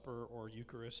Lord's Supper or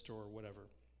Eucharist or whatever.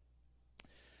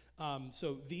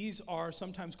 So these are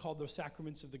sometimes called the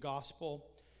sacraments of the gospel.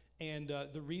 And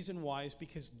the reason why is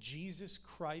because Jesus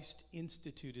Christ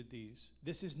instituted these.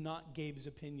 This is not Gabe's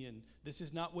opinion. This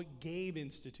is not what Gabe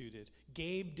instituted.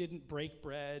 Gabe didn't break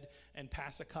bread and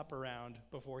pass a cup around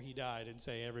before he died and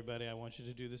say, everybody, I want you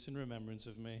to do this in remembrance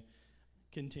of me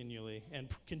continually and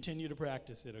continue to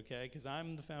practice it, okay? Because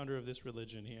I'm the founder of this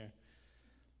religion here.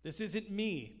 This isn't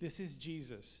me. This is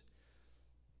Jesus.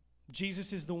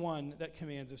 Jesus is the one that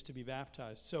commands us to be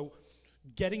baptized. So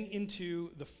getting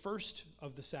into the first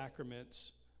of the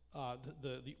sacraments,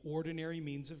 the ordinary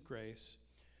means of grace,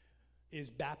 is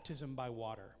baptism by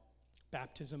water.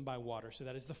 Baptism by water. So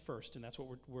that is the first, and that's what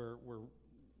we're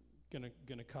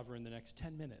gonna cover in the next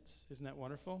 10 minutes. Isn't that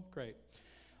wonderful? Great.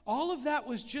 All of that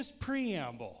was just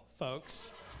preamble,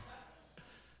 folks.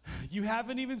 You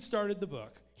haven't even started the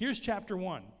book. Here's chapter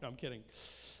 1. No, I'm kidding.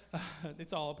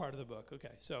 It's all a part of the book. Okay,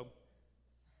 so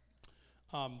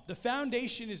the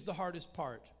foundation is the hardest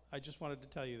part. I just wanted to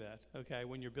tell you that, okay?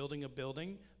 When you're building a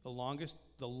building, the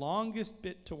longest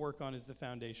bit to work on is the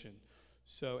foundation.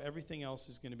 So everything else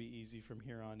is going to be easy from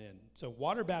here on in. So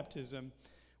water baptism,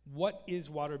 what is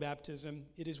water baptism?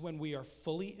 It is when we are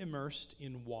fully immersed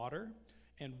in water,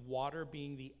 and water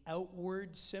being the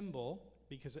outward symbol,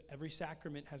 because every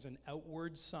sacrament has an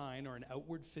outward sign or an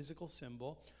outward physical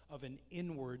symbol of an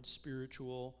inward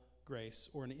spiritual grace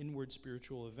or an inward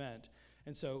spiritual event.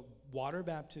 And so water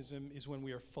baptism is when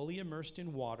we are fully immersed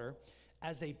in water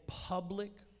as a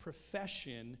public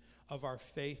profession of our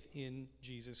faith in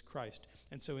Jesus Christ.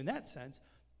 And so in that sense,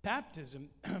 baptism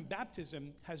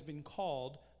has been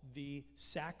called the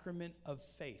sacrament of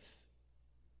faith.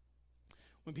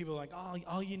 When people are like, oh,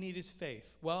 all you need is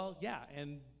faith. Well, yeah,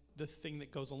 and the thing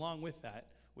that goes along with that,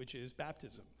 which is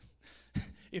baptism.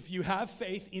 If you have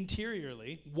faith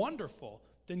interiorly, wonderful,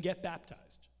 then get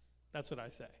baptized. That's what I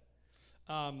say.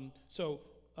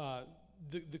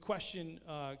 The question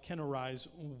can arise,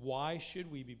 why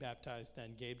should we be baptized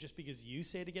then, Gabe? Just because you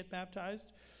say to get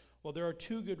baptized? Well, there are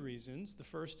two good reasons. The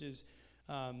first is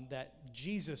that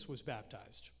Jesus was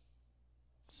baptized.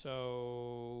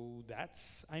 So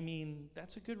that's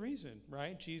a good reason,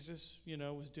 right? Jesus,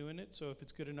 was doing it. So if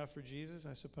it's good enough for Jesus,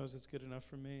 I suppose it's good enough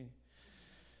for me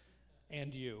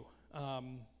and you.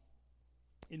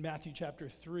 In Matthew chapter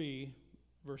 3,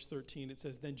 verse 13, it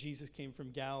says, "Then Jesus came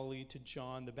from Galilee to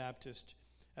John the Baptist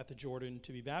at the Jordan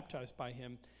to be baptized by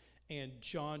him. And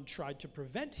John tried to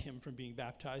prevent him from being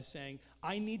baptized, saying,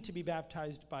 'I need to be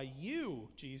baptized by you,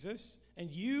 Jesus,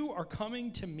 and you are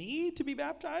coming to me to be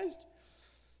baptized?'"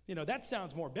 That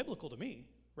sounds more biblical to me,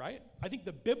 right? I think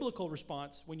the biblical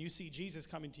response when you see Jesus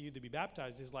coming to you to be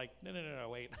baptized is like, no,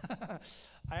 wait.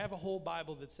 I have a whole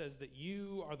Bible that says that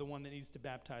you are the one that needs to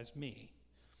baptize me.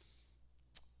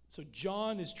 So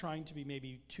John is trying to be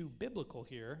maybe too biblical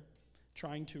here,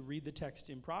 trying to read the text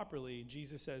improperly.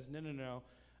 Jesus says, no.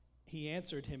 He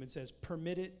answered him and says,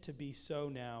 "Permit it to be so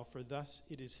now, for thus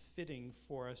it is fitting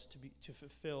for us to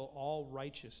fulfill all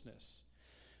righteousness."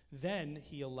 Then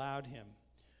he allowed him.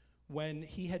 When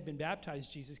he had been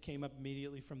baptized, Jesus came up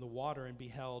immediately from the water and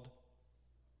behold,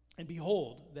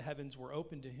 the heavens were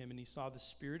opened to him, and he saw the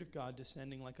Spirit of God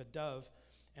descending like a dove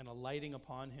and alighting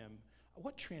upon him.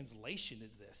 What translation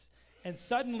is this? And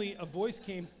suddenly a voice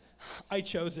came. I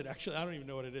chose it, actually. I don't even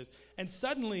know what it is. And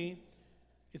suddenly,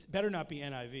 it better not be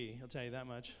NIV, I'll tell you that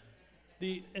much.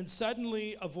 And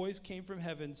suddenly a voice came from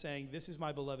heaven saying, "This is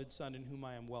my beloved Son in whom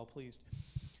I am well pleased."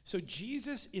 So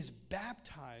Jesus is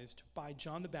baptized by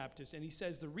John the Baptist, and he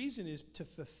says the reason is to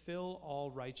fulfill all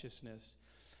righteousness.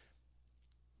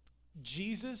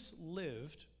 Jesus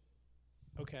lived,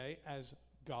 as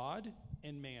God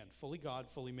and man, fully God,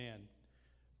 fully man.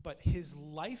 But his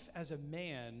life as a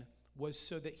man was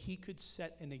so that he could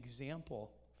set an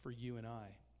example for you and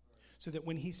I. So that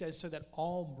when he says, so that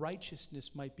all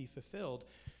righteousness might be fulfilled,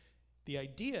 the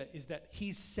idea is that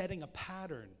he's setting a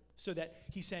pattern, so that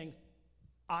he's saying,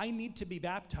 I need to be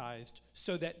baptized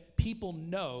so that people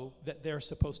know that they're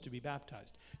supposed to be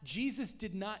baptized. Jesus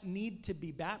did not need to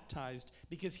be baptized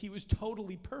because he was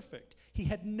totally perfect. He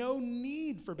had no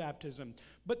need for baptism.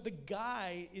 But the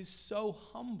guy is so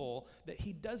humble that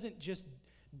he doesn't just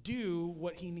do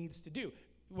what he needs to do,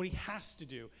 what he has to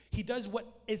do. He does what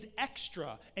is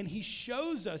extra, and he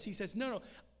shows us, he says, no,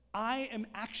 I am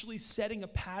actually setting a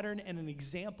pattern and an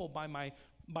example by my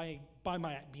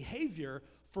behavior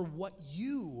for what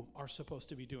you are supposed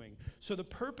to be doing. So the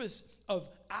purpose of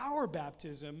our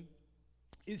baptism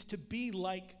is to be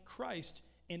like Christ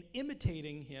and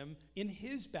imitating him in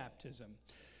his baptism.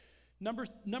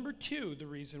 Number two, the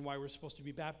reason why we're supposed to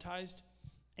be baptized,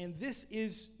 and this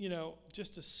is,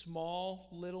 just a small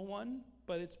little one,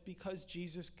 but it's because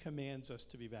Jesus commands us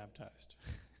to be baptized.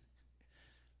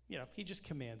 He just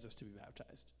commands us to be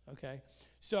baptized, okay?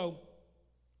 So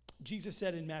Jesus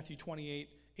said in Matthew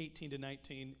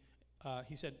 28:18-19,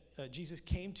 he said, Jesus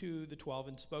came to the 12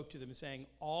 and spoke to them saying,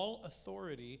 "All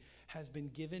authority has been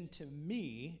given to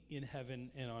me in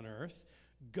heaven and on earth.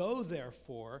 Go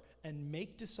therefore and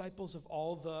make disciples of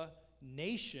all the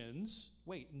nations."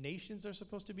 Wait, nations are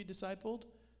supposed to be discipled?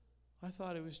 I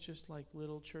thought it was just like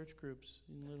little church groups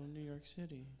in little New York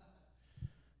City.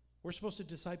 We're supposed to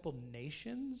disciple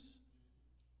nations?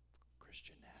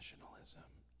 Christian nationalism.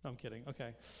 No, I'm kidding.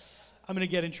 Okay. I'm going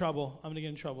to get in trouble.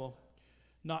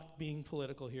 Not being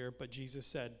political here, but Jesus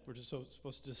said we're just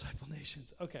supposed to disciple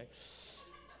nations. Okay.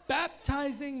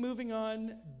 Moving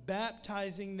on,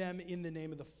 baptizing them in the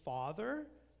name of the Father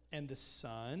and the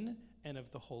Son and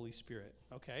of the Holy Spirit.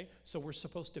 Okay? So we're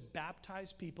supposed to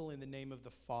baptize people in the name of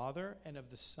the Father and of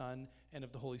the Son and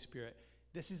of the Holy Spirit.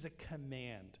 This is a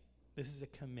command.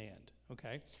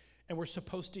 Okay? And we're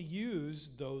supposed to use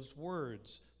those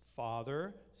words,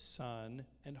 Father, Son,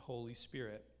 and Holy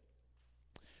Spirit.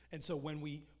 And so when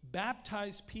we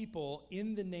baptize people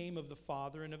in the name of the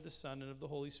Father and of the Son and of the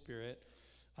Holy Spirit,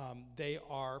 they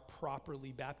are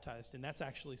properly baptized. And that's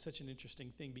actually such an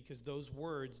interesting thing because those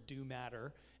words do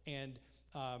matter. And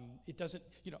it doesn't,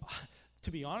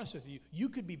 to be honest with you, you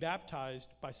could be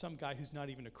baptized by some guy who's not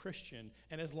even a Christian.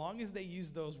 And as long as they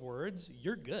use those words,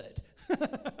 you're good.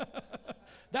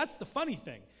 That's the funny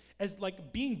thing. As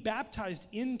like being baptized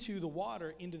into the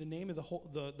water, into the name of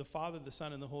the Father, the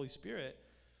Son, and the Holy Spirit,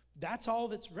 that's all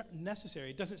that's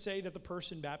necessary. It doesn't say that the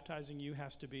person baptizing you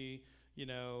has to be,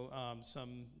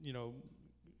 some,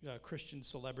 Christian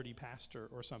celebrity pastor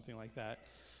or something like that.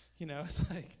 It's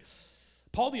like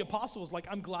Paul the Apostle was like,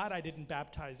 I'm glad I didn't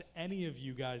baptize any of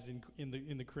you guys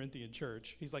in the Corinthian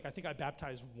church. He's like, I think I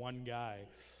baptized one guy.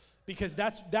 Because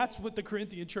that's what the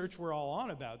Corinthian church were all on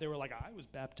about. They were like, I was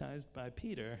baptized by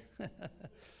Peter.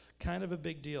 Kind of a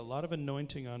big deal. A lot of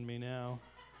anointing on me now.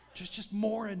 Just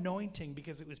more anointing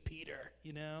because it was Peter,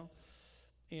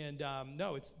 And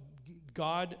no, it's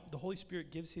God, the Holy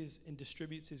Spirit gives and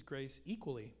distributes his grace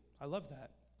equally. I love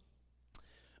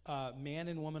that. Man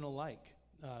and woman alike.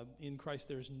 In Christ,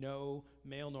 there's no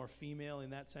male nor female in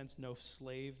that sense, no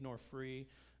slave nor free.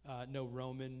 No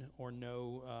Roman or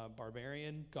no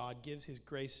barbarian. God gives his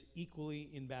grace equally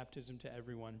in baptism to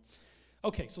everyone.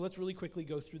 Okay, so let's really quickly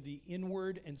go through the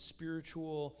inward and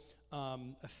spiritual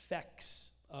effects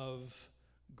of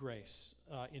grace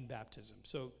in baptism.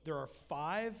 So there are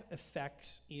 5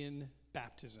 effects in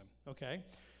baptism, okay?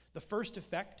 The first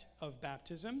effect of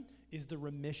baptism is the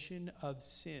remission of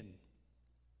sin,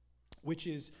 which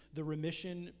is the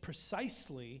remission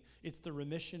precisely, it's the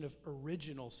remission of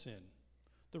original sin.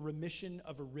 The remission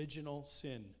of original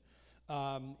sin.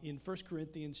 In 1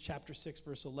 Corinthians chapter 6,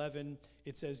 verse 11,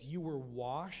 it says, you were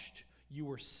washed, you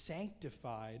were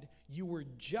sanctified, you were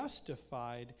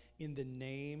justified in the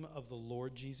name of the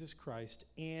Lord Jesus Christ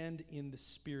and in the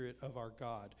Spirit of our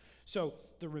God. So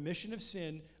the remission of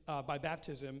sin by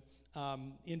baptism,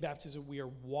 in baptism we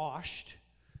are washed,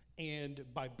 and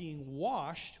by being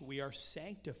washed, we are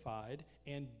sanctified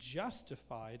and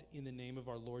justified in the name of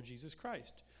our Lord Jesus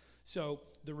Christ. So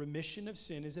the remission of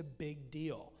sin is a big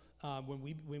deal. When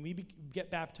we get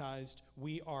baptized,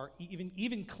 we are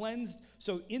even cleansed.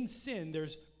 So in sin,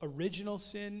 there's original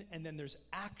sin and then there's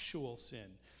actual sin.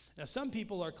 Now, some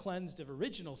people are cleansed of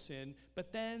original sin,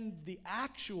 but then the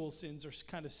actual sins are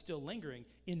kind of still lingering.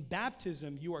 In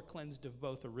baptism, you are cleansed of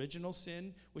both original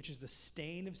sin, which is the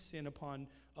stain of sin upon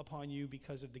you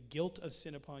because of the guilt of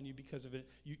sin upon you because of it.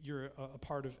 You're a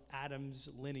part of Adam's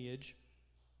lineage,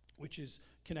 which is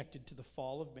connected to the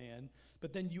fall of man.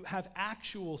 But then you have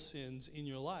actual sins in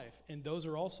your life, and those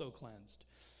are also cleansed.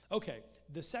 Okay,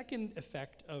 the second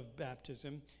effect of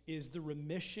baptism is the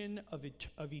remission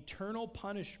of eternal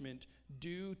punishment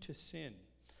due to sin.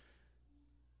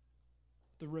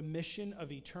 The remission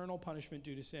of eternal punishment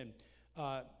due to sin.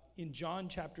 In John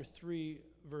chapter 3,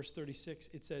 verse 36,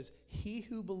 it says, he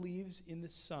who believes in the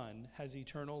Son has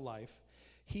eternal life.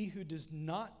 He who does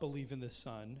not believe in the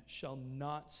Son shall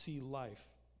not see life,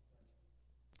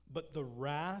 but the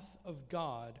wrath of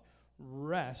God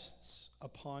rests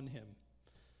upon him.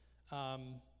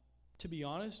 To be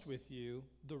honest with you,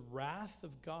 the wrath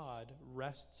of God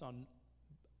rests on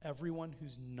everyone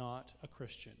who's not a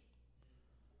Christian.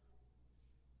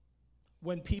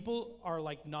 When people are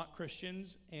like not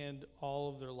Christians and all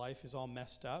of their life is all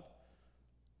messed up,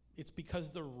 it's because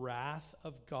the wrath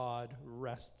of God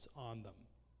rests on them.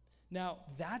 Now,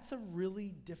 that's a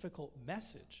really difficult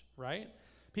message, right?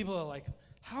 People are like,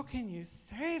 how can you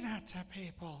say that to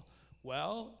people?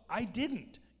 Well, I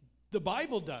didn't. The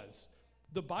Bible does.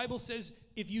 The Bible says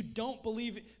if you don't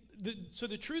believe it, so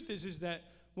the truth is that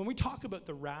when we talk about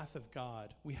the wrath of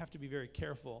God, we have to be very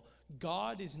careful.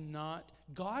 God does not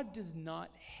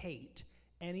hate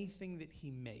anything that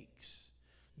he makes.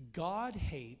 God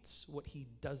hates what he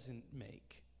doesn't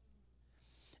make.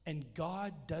 And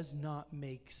God does not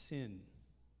make sin.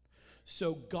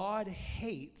 So God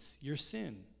hates your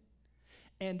sin.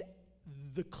 And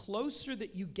the closer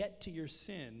that you get to your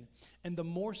sin, and the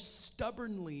more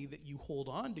stubbornly that you hold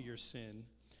on to your sin,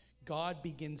 God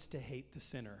begins to hate the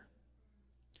sinner.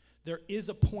 There is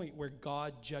a point where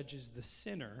God judges the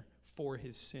sinner for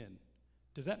his sin.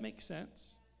 Does that make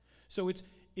sense? So it's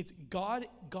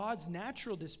God's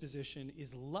natural disposition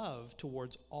is love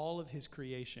towards all of his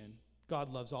creation.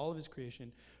 God loves all of his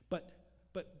creation, but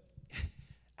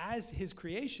as his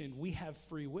creation, we have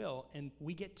free will, and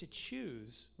we get to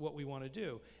choose what we want to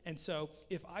do. And so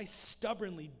if I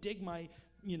stubbornly dig my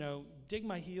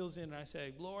heels in and I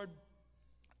say, Lord,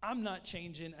 I'm not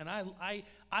changing, and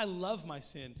I love my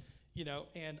sin,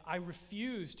 and I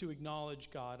refuse to acknowledge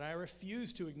God, I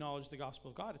refuse to acknowledge the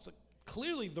gospel of God, it's like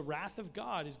clearly the wrath of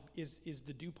God is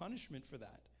the due punishment for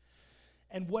that.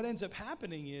 And what ends up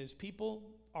happening is people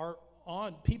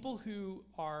who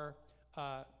are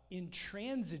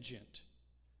intransigent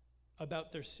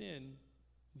about their sin,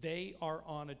 they are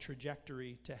on a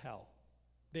trajectory to hell.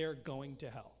 They're going to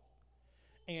hell.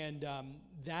 And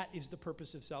that is the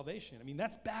purpose of salvation. I mean,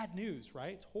 that's bad news,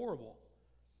 right? It's horrible.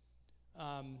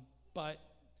 But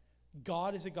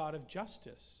God is a God of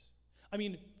justice. I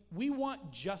mean, we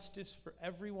want justice for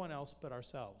everyone else but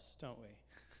ourselves, don't we?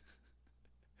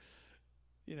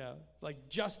 Like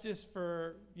justice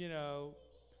for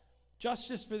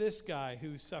this guy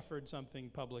who suffered something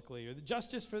publicly, or the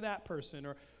justice for that person,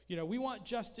 or, we want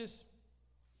justice.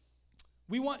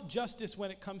 We want justice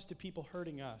when it comes to people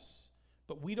hurting us,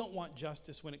 but we don't want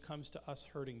justice when it comes to us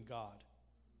hurting God.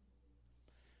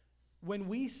 When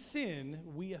we sin,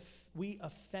 we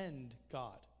offend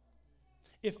God.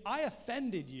 If I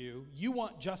offended you, you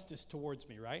want justice towards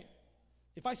me, right?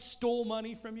 If I stole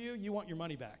money from you, you want your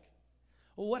money back.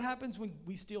 Well, what happens when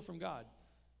we steal from God?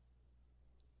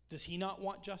 Does he not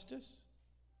want justice?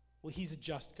 Well, he's a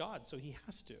just God, so he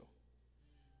has to.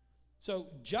 So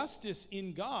justice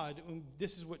in God, and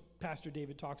this is what Pastor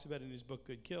David talks about in his book,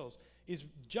 Good Kills, is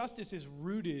justice is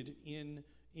rooted in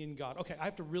God. Okay, I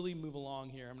have to really move along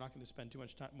here. I'm not going to spend too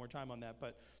much more time on that,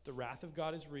 but the wrath of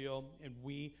God is real, and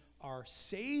we are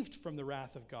saved from the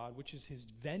wrath of God, which is his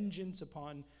vengeance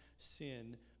upon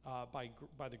sin by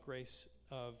the grace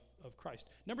of Christ.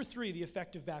 Number 3, the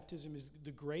effect of baptism is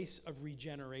the grace of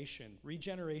regeneration.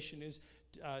 Regeneration is,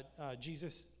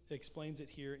 Jesus explains it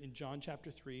here in John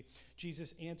chapter 3.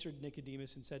 Jesus answered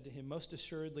Nicodemus and said to him, "Most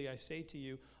assuredly I say to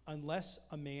you, unless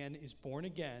a man is born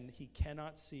again, he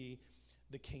cannot see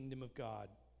the kingdom of God."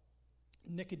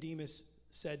 Nicodemus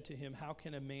said to him, "How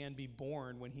can a man be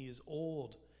born when he is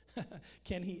old?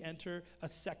 Can he enter a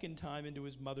second time into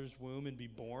his mother's womb and be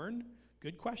born?"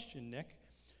 Good question, Nick.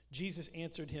 Jesus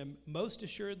answered him, "Most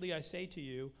assuredly I say to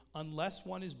you, unless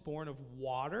one is born of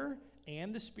water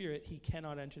and the Spirit, he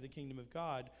cannot enter the kingdom of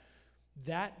God.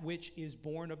 That which is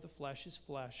born of the flesh is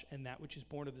flesh, and that which is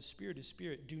born of the Spirit is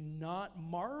spirit. Do not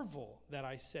marvel that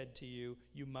I said to you,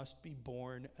 you must be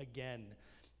born again."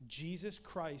 Jesus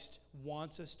Christ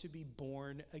wants us to be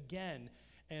born again.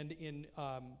 And in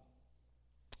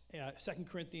 2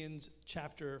 Corinthians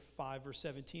chapter 5, verse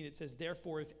 17, it says,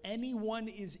 "Therefore, if anyone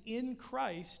is in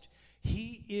Christ,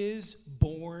 he is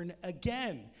born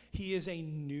again. He is a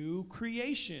new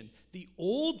creation. The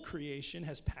old creation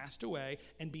has passed away,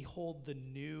 and behold, the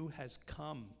new has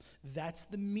come." That's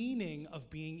the meaning of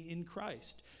being in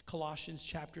Christ. Colossians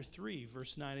chapter 3,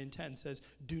 verse 9 and 10 says,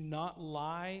 "Do not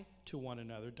lie to one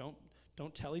another."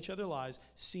 Don't tell each other lies,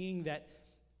 seeing that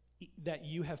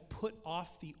you have put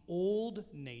off the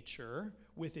old nature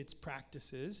with its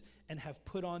practices and have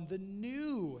put on the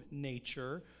new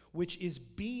nature, which is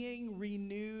being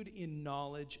renewed in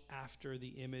knowledge after the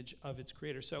image of its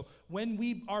creator. So when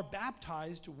we are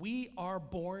baptized, we are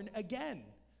born again.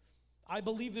 I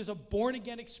believe there's a born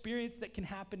again experience that can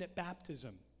happen at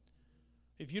baptism.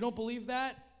 If you don't believe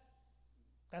that,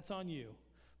 that's on you.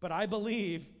 But I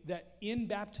believe that in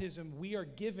baptism, we are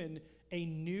given a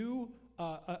new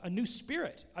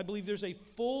spirit. I believe there's a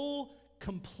full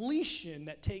completion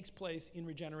that takes place in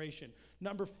regeneration.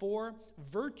 Number 4,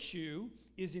 virtue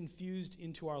is infused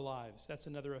into our lives. That's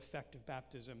another effect of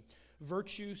baptism.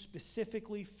 Virtue,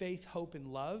 specifically faith, hope,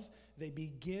 and love, they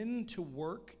begin to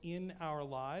work in our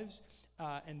lives,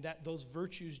 and that those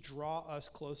virtues draw us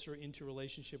closer into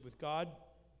relationship with God.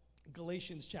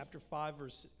 Galatians chapter 5,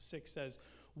 verse 6 says,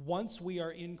 "Once we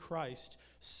are in Christ,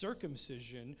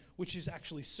 circumcision," which is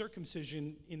actually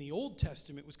circumcision in the Old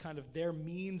Testament, was kind of their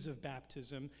means of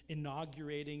baptism,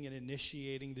 inaugurating and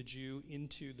initiating the Jew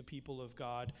into the people of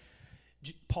God.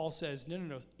 Paul says,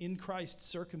 no. In Christ,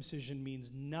 circumcision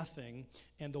means nothing,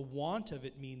 and the want of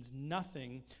it means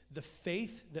nothing. The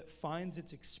faith that finds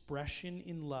its expression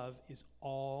in love is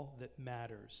all that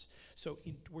matters. So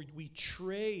we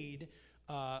trade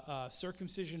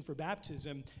circumcision for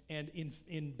baptism, and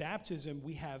in baptism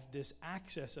we have this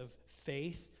access of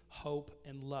faith, hope,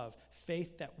 and love.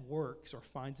 Faith that works or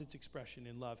finds its expression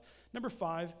in love. Number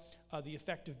 5, the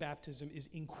effect of baptism is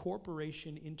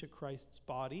incorporation into Christ's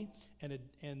body and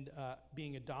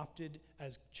being adopted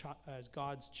as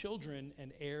God's children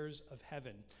and heirs of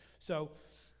heaven. So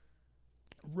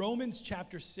Romans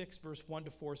chapter 6, verse 1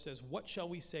 to 4 says, "What shall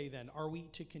we say then? Are we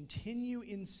to continue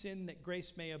in sin that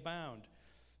grace may abound?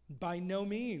 By no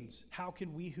means. How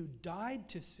can we who died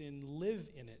to sin live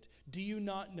in it? Do you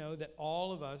not know that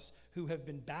all of us who have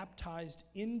been baptized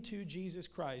into Jesus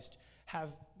Christ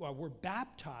were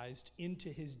baptized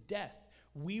into his death?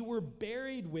 We were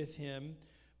buried with him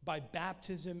by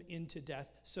baptism into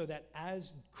death, so that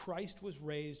as Christ was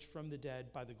raised from the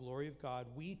dead by the glory of God,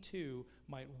 we too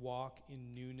might walk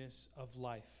in newness of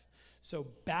life." So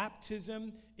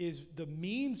baptism is the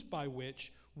means by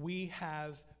which we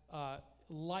have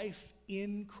life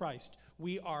in Christ.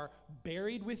 We are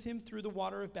buried with him through the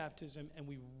water of baptism, and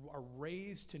we are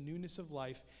raised to newness of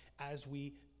life as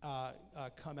we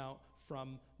come out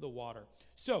from the water.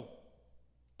 So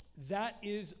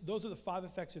those are the 5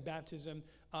 effects of baptism.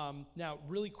 Now,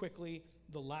 really quickly,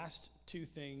 the last 2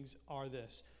 things are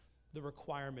this: the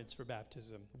requirements for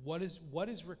baptism. What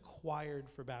is required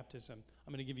for baptism?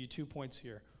 I'm going to give you 2 points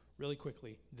here really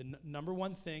quickly. The number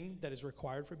one thing that is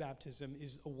required for baptism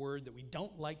is a word that we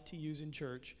don't like to use in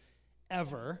church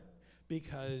ever,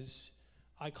 because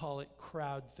I call it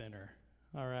crowd thinner,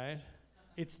 all right?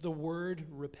 It's the word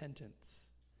repentance.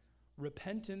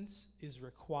 Repentance is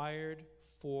required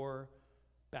for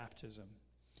baptism.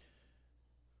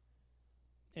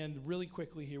 And really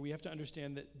quickly here, we have to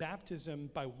understand that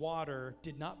baptism by water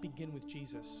did not begin with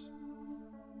Jesus.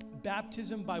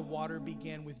 Baptism by water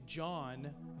began with John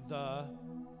the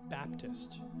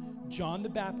Baptist. John the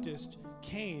Baptist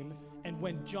came, and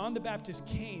when John the Baptist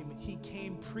came, he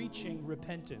came preaching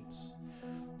repentance.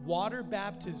 Water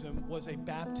baptism was a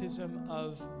baptism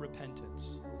of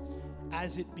repentance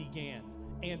as it began.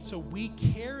 And so we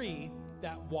carry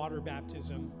that water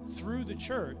baptism through the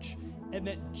church, and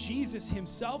that Jesus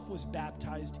himself was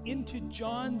baptized into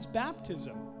John's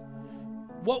baptism.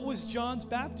 What was John's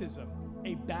baptism?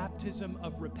 A baptism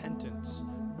of repentance.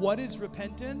 What is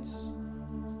repentance?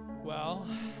 Well,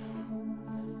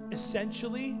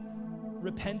 essentially,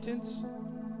 repentance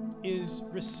is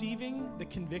receiving the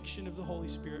conviction of the Holy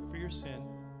Spirit for your sin.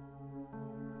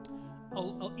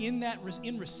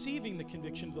 In receiving the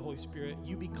conviction of the Holy Spirit,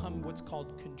 you become what's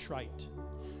called contrite.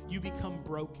 You become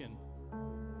broken.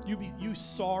 You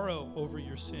sorrow over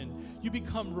your sin. You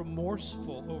become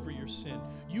remorseful over your sin.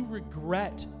 You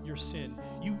regret your sin.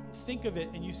 You think of it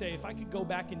and you say, if I could go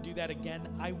back and do that again,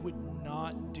 I would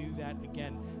not do that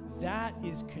again. That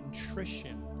is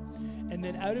contrition. And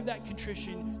then out of that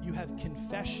contrition, you have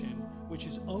confession, which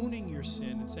is owning your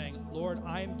sin and saying, Lord,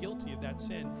 I am guilty of that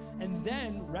sin. And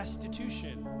then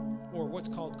restitution, or what's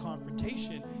called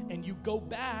confrontation. And you go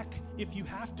back, if you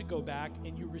have to go back,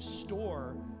 and you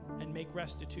restore and make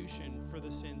restitution for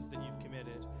the sins that you've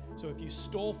committed. So if you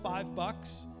stole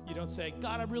 $5, you don't say,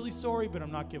 God, I'm really sorry, but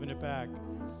I'm not giving it back.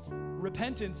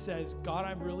 Repentance says, God,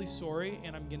 I'm really sorry,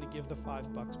 and I'm going to give the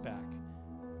 $5 back.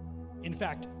 In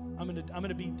fact, I'm going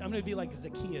to be like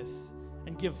Zacchaeus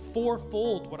and give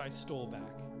 4-fold what I stole back.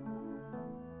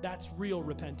 That's real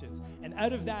repentance. And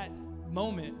out of that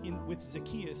moment with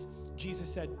Zacchaeus,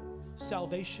 Jesus said,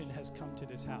 salvation has come to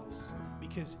this house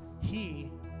because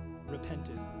he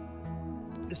repented.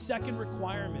 The second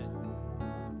requirement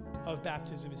of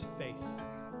baptism is faith.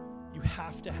 You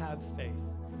have to have faith.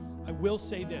 I will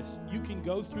say this, you can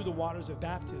go through the waters of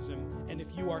baptism, and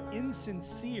if you are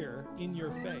insincere in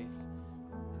your faith,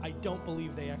 I don't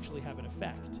believe they actually have an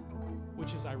effect,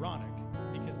 which is ironic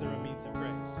because they're a means of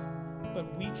grace.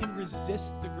 But we can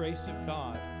resist the grace of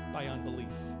God by unbelief.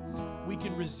 We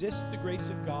can resist the grace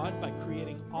of God by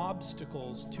creating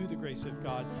obstacles to the grace of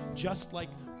God, just like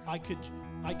I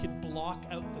could block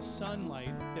out the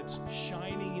sunlight that's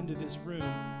shining into this room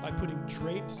by putting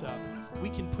drapes up. We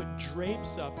can put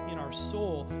drapes up in our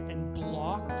soul and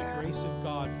block the grace of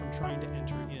God from trying to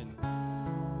enter in.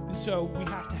 And so we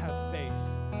have to have faith.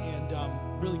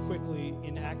 And really quickly,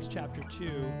 in Acts chapter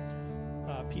 2,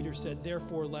 Peter said,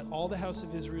 therefore, let all the house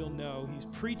of Israel know. He's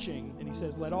preaching, and he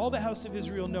says, let all the house of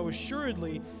Israel know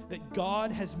assuredly that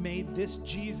God has made this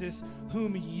Jesus,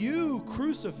 whom you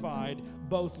crucified,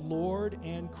 both Lord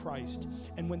and Christ.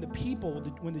 And when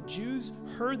the Jews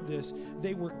heard this,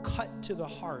 they were cut to the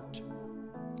heart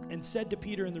and said to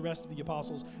Peter and the rest of the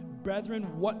apostles, brethren,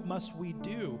 what must we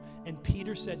do? And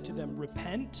Peter said to them,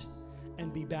 repent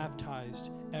and be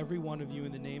baptized, every one of you,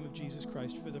 in the name of Jesus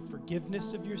Christ, for the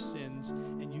forgiveness of your sins,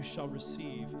 and you shall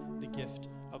receive the gift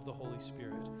of the Holy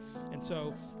Spirit. And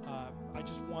so I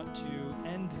just want to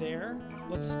end there.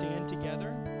 Let's stand together.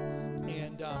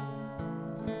 And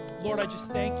Lord, I just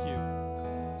thank you.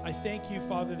 I thank you,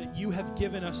 Father, that you have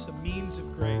given us a means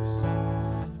of grace.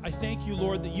 I thank you,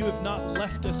 Lord, that you have not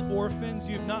left us orphans.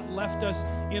 You have not left us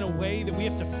in a way that we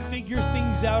have to figure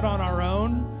things out on our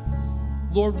own.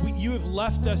 Lord, you have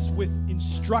left us with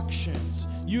instructions.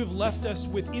 You have left us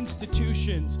with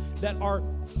institutions that are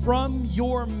from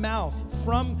your mouth.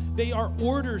 They are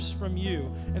orders from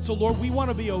you. And so, Lord, we want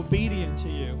to be obedient to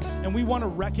you. And we want to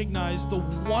recognize the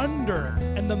wonder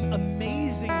and the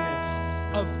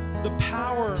amazingness of the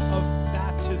power of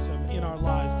baptism in our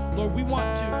lives. Lord, we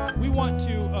want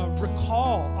to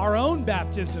recall our own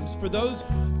baptisms for those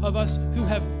of us who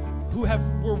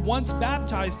were once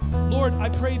baptized, Lord, I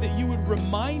pray that you would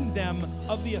remind them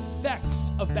of the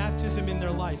effects of baptism in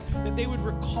their life, that they would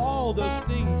recall those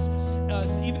things,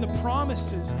 even the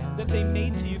promises that they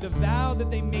made to you, the vow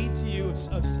that they made to you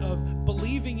of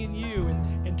believing in you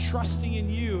and trusting in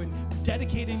you and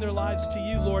dedicating their lives to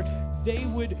you, Lord. They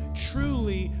would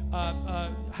truly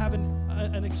have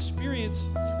an experience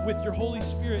with your Holy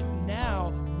Spirit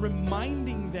now,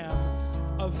 reminding them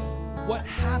of what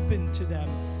happened to them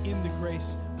in the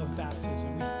grace of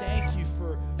baptism. We thank you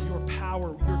for your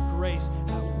power, your grace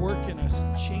at work in us,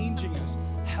 changing us,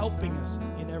 helping us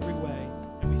in every way.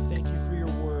 And we thank you for your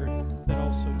word that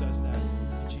also does that.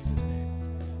 In Jesus' name.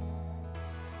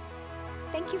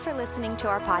 Thank you for listening to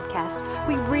our podcast.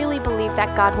 We really believe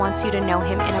that God wants you to know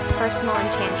him in a personal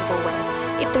and tangible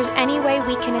way. If there's any way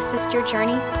we can assist your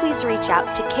journey, please reach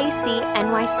out to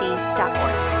kcnyc.org.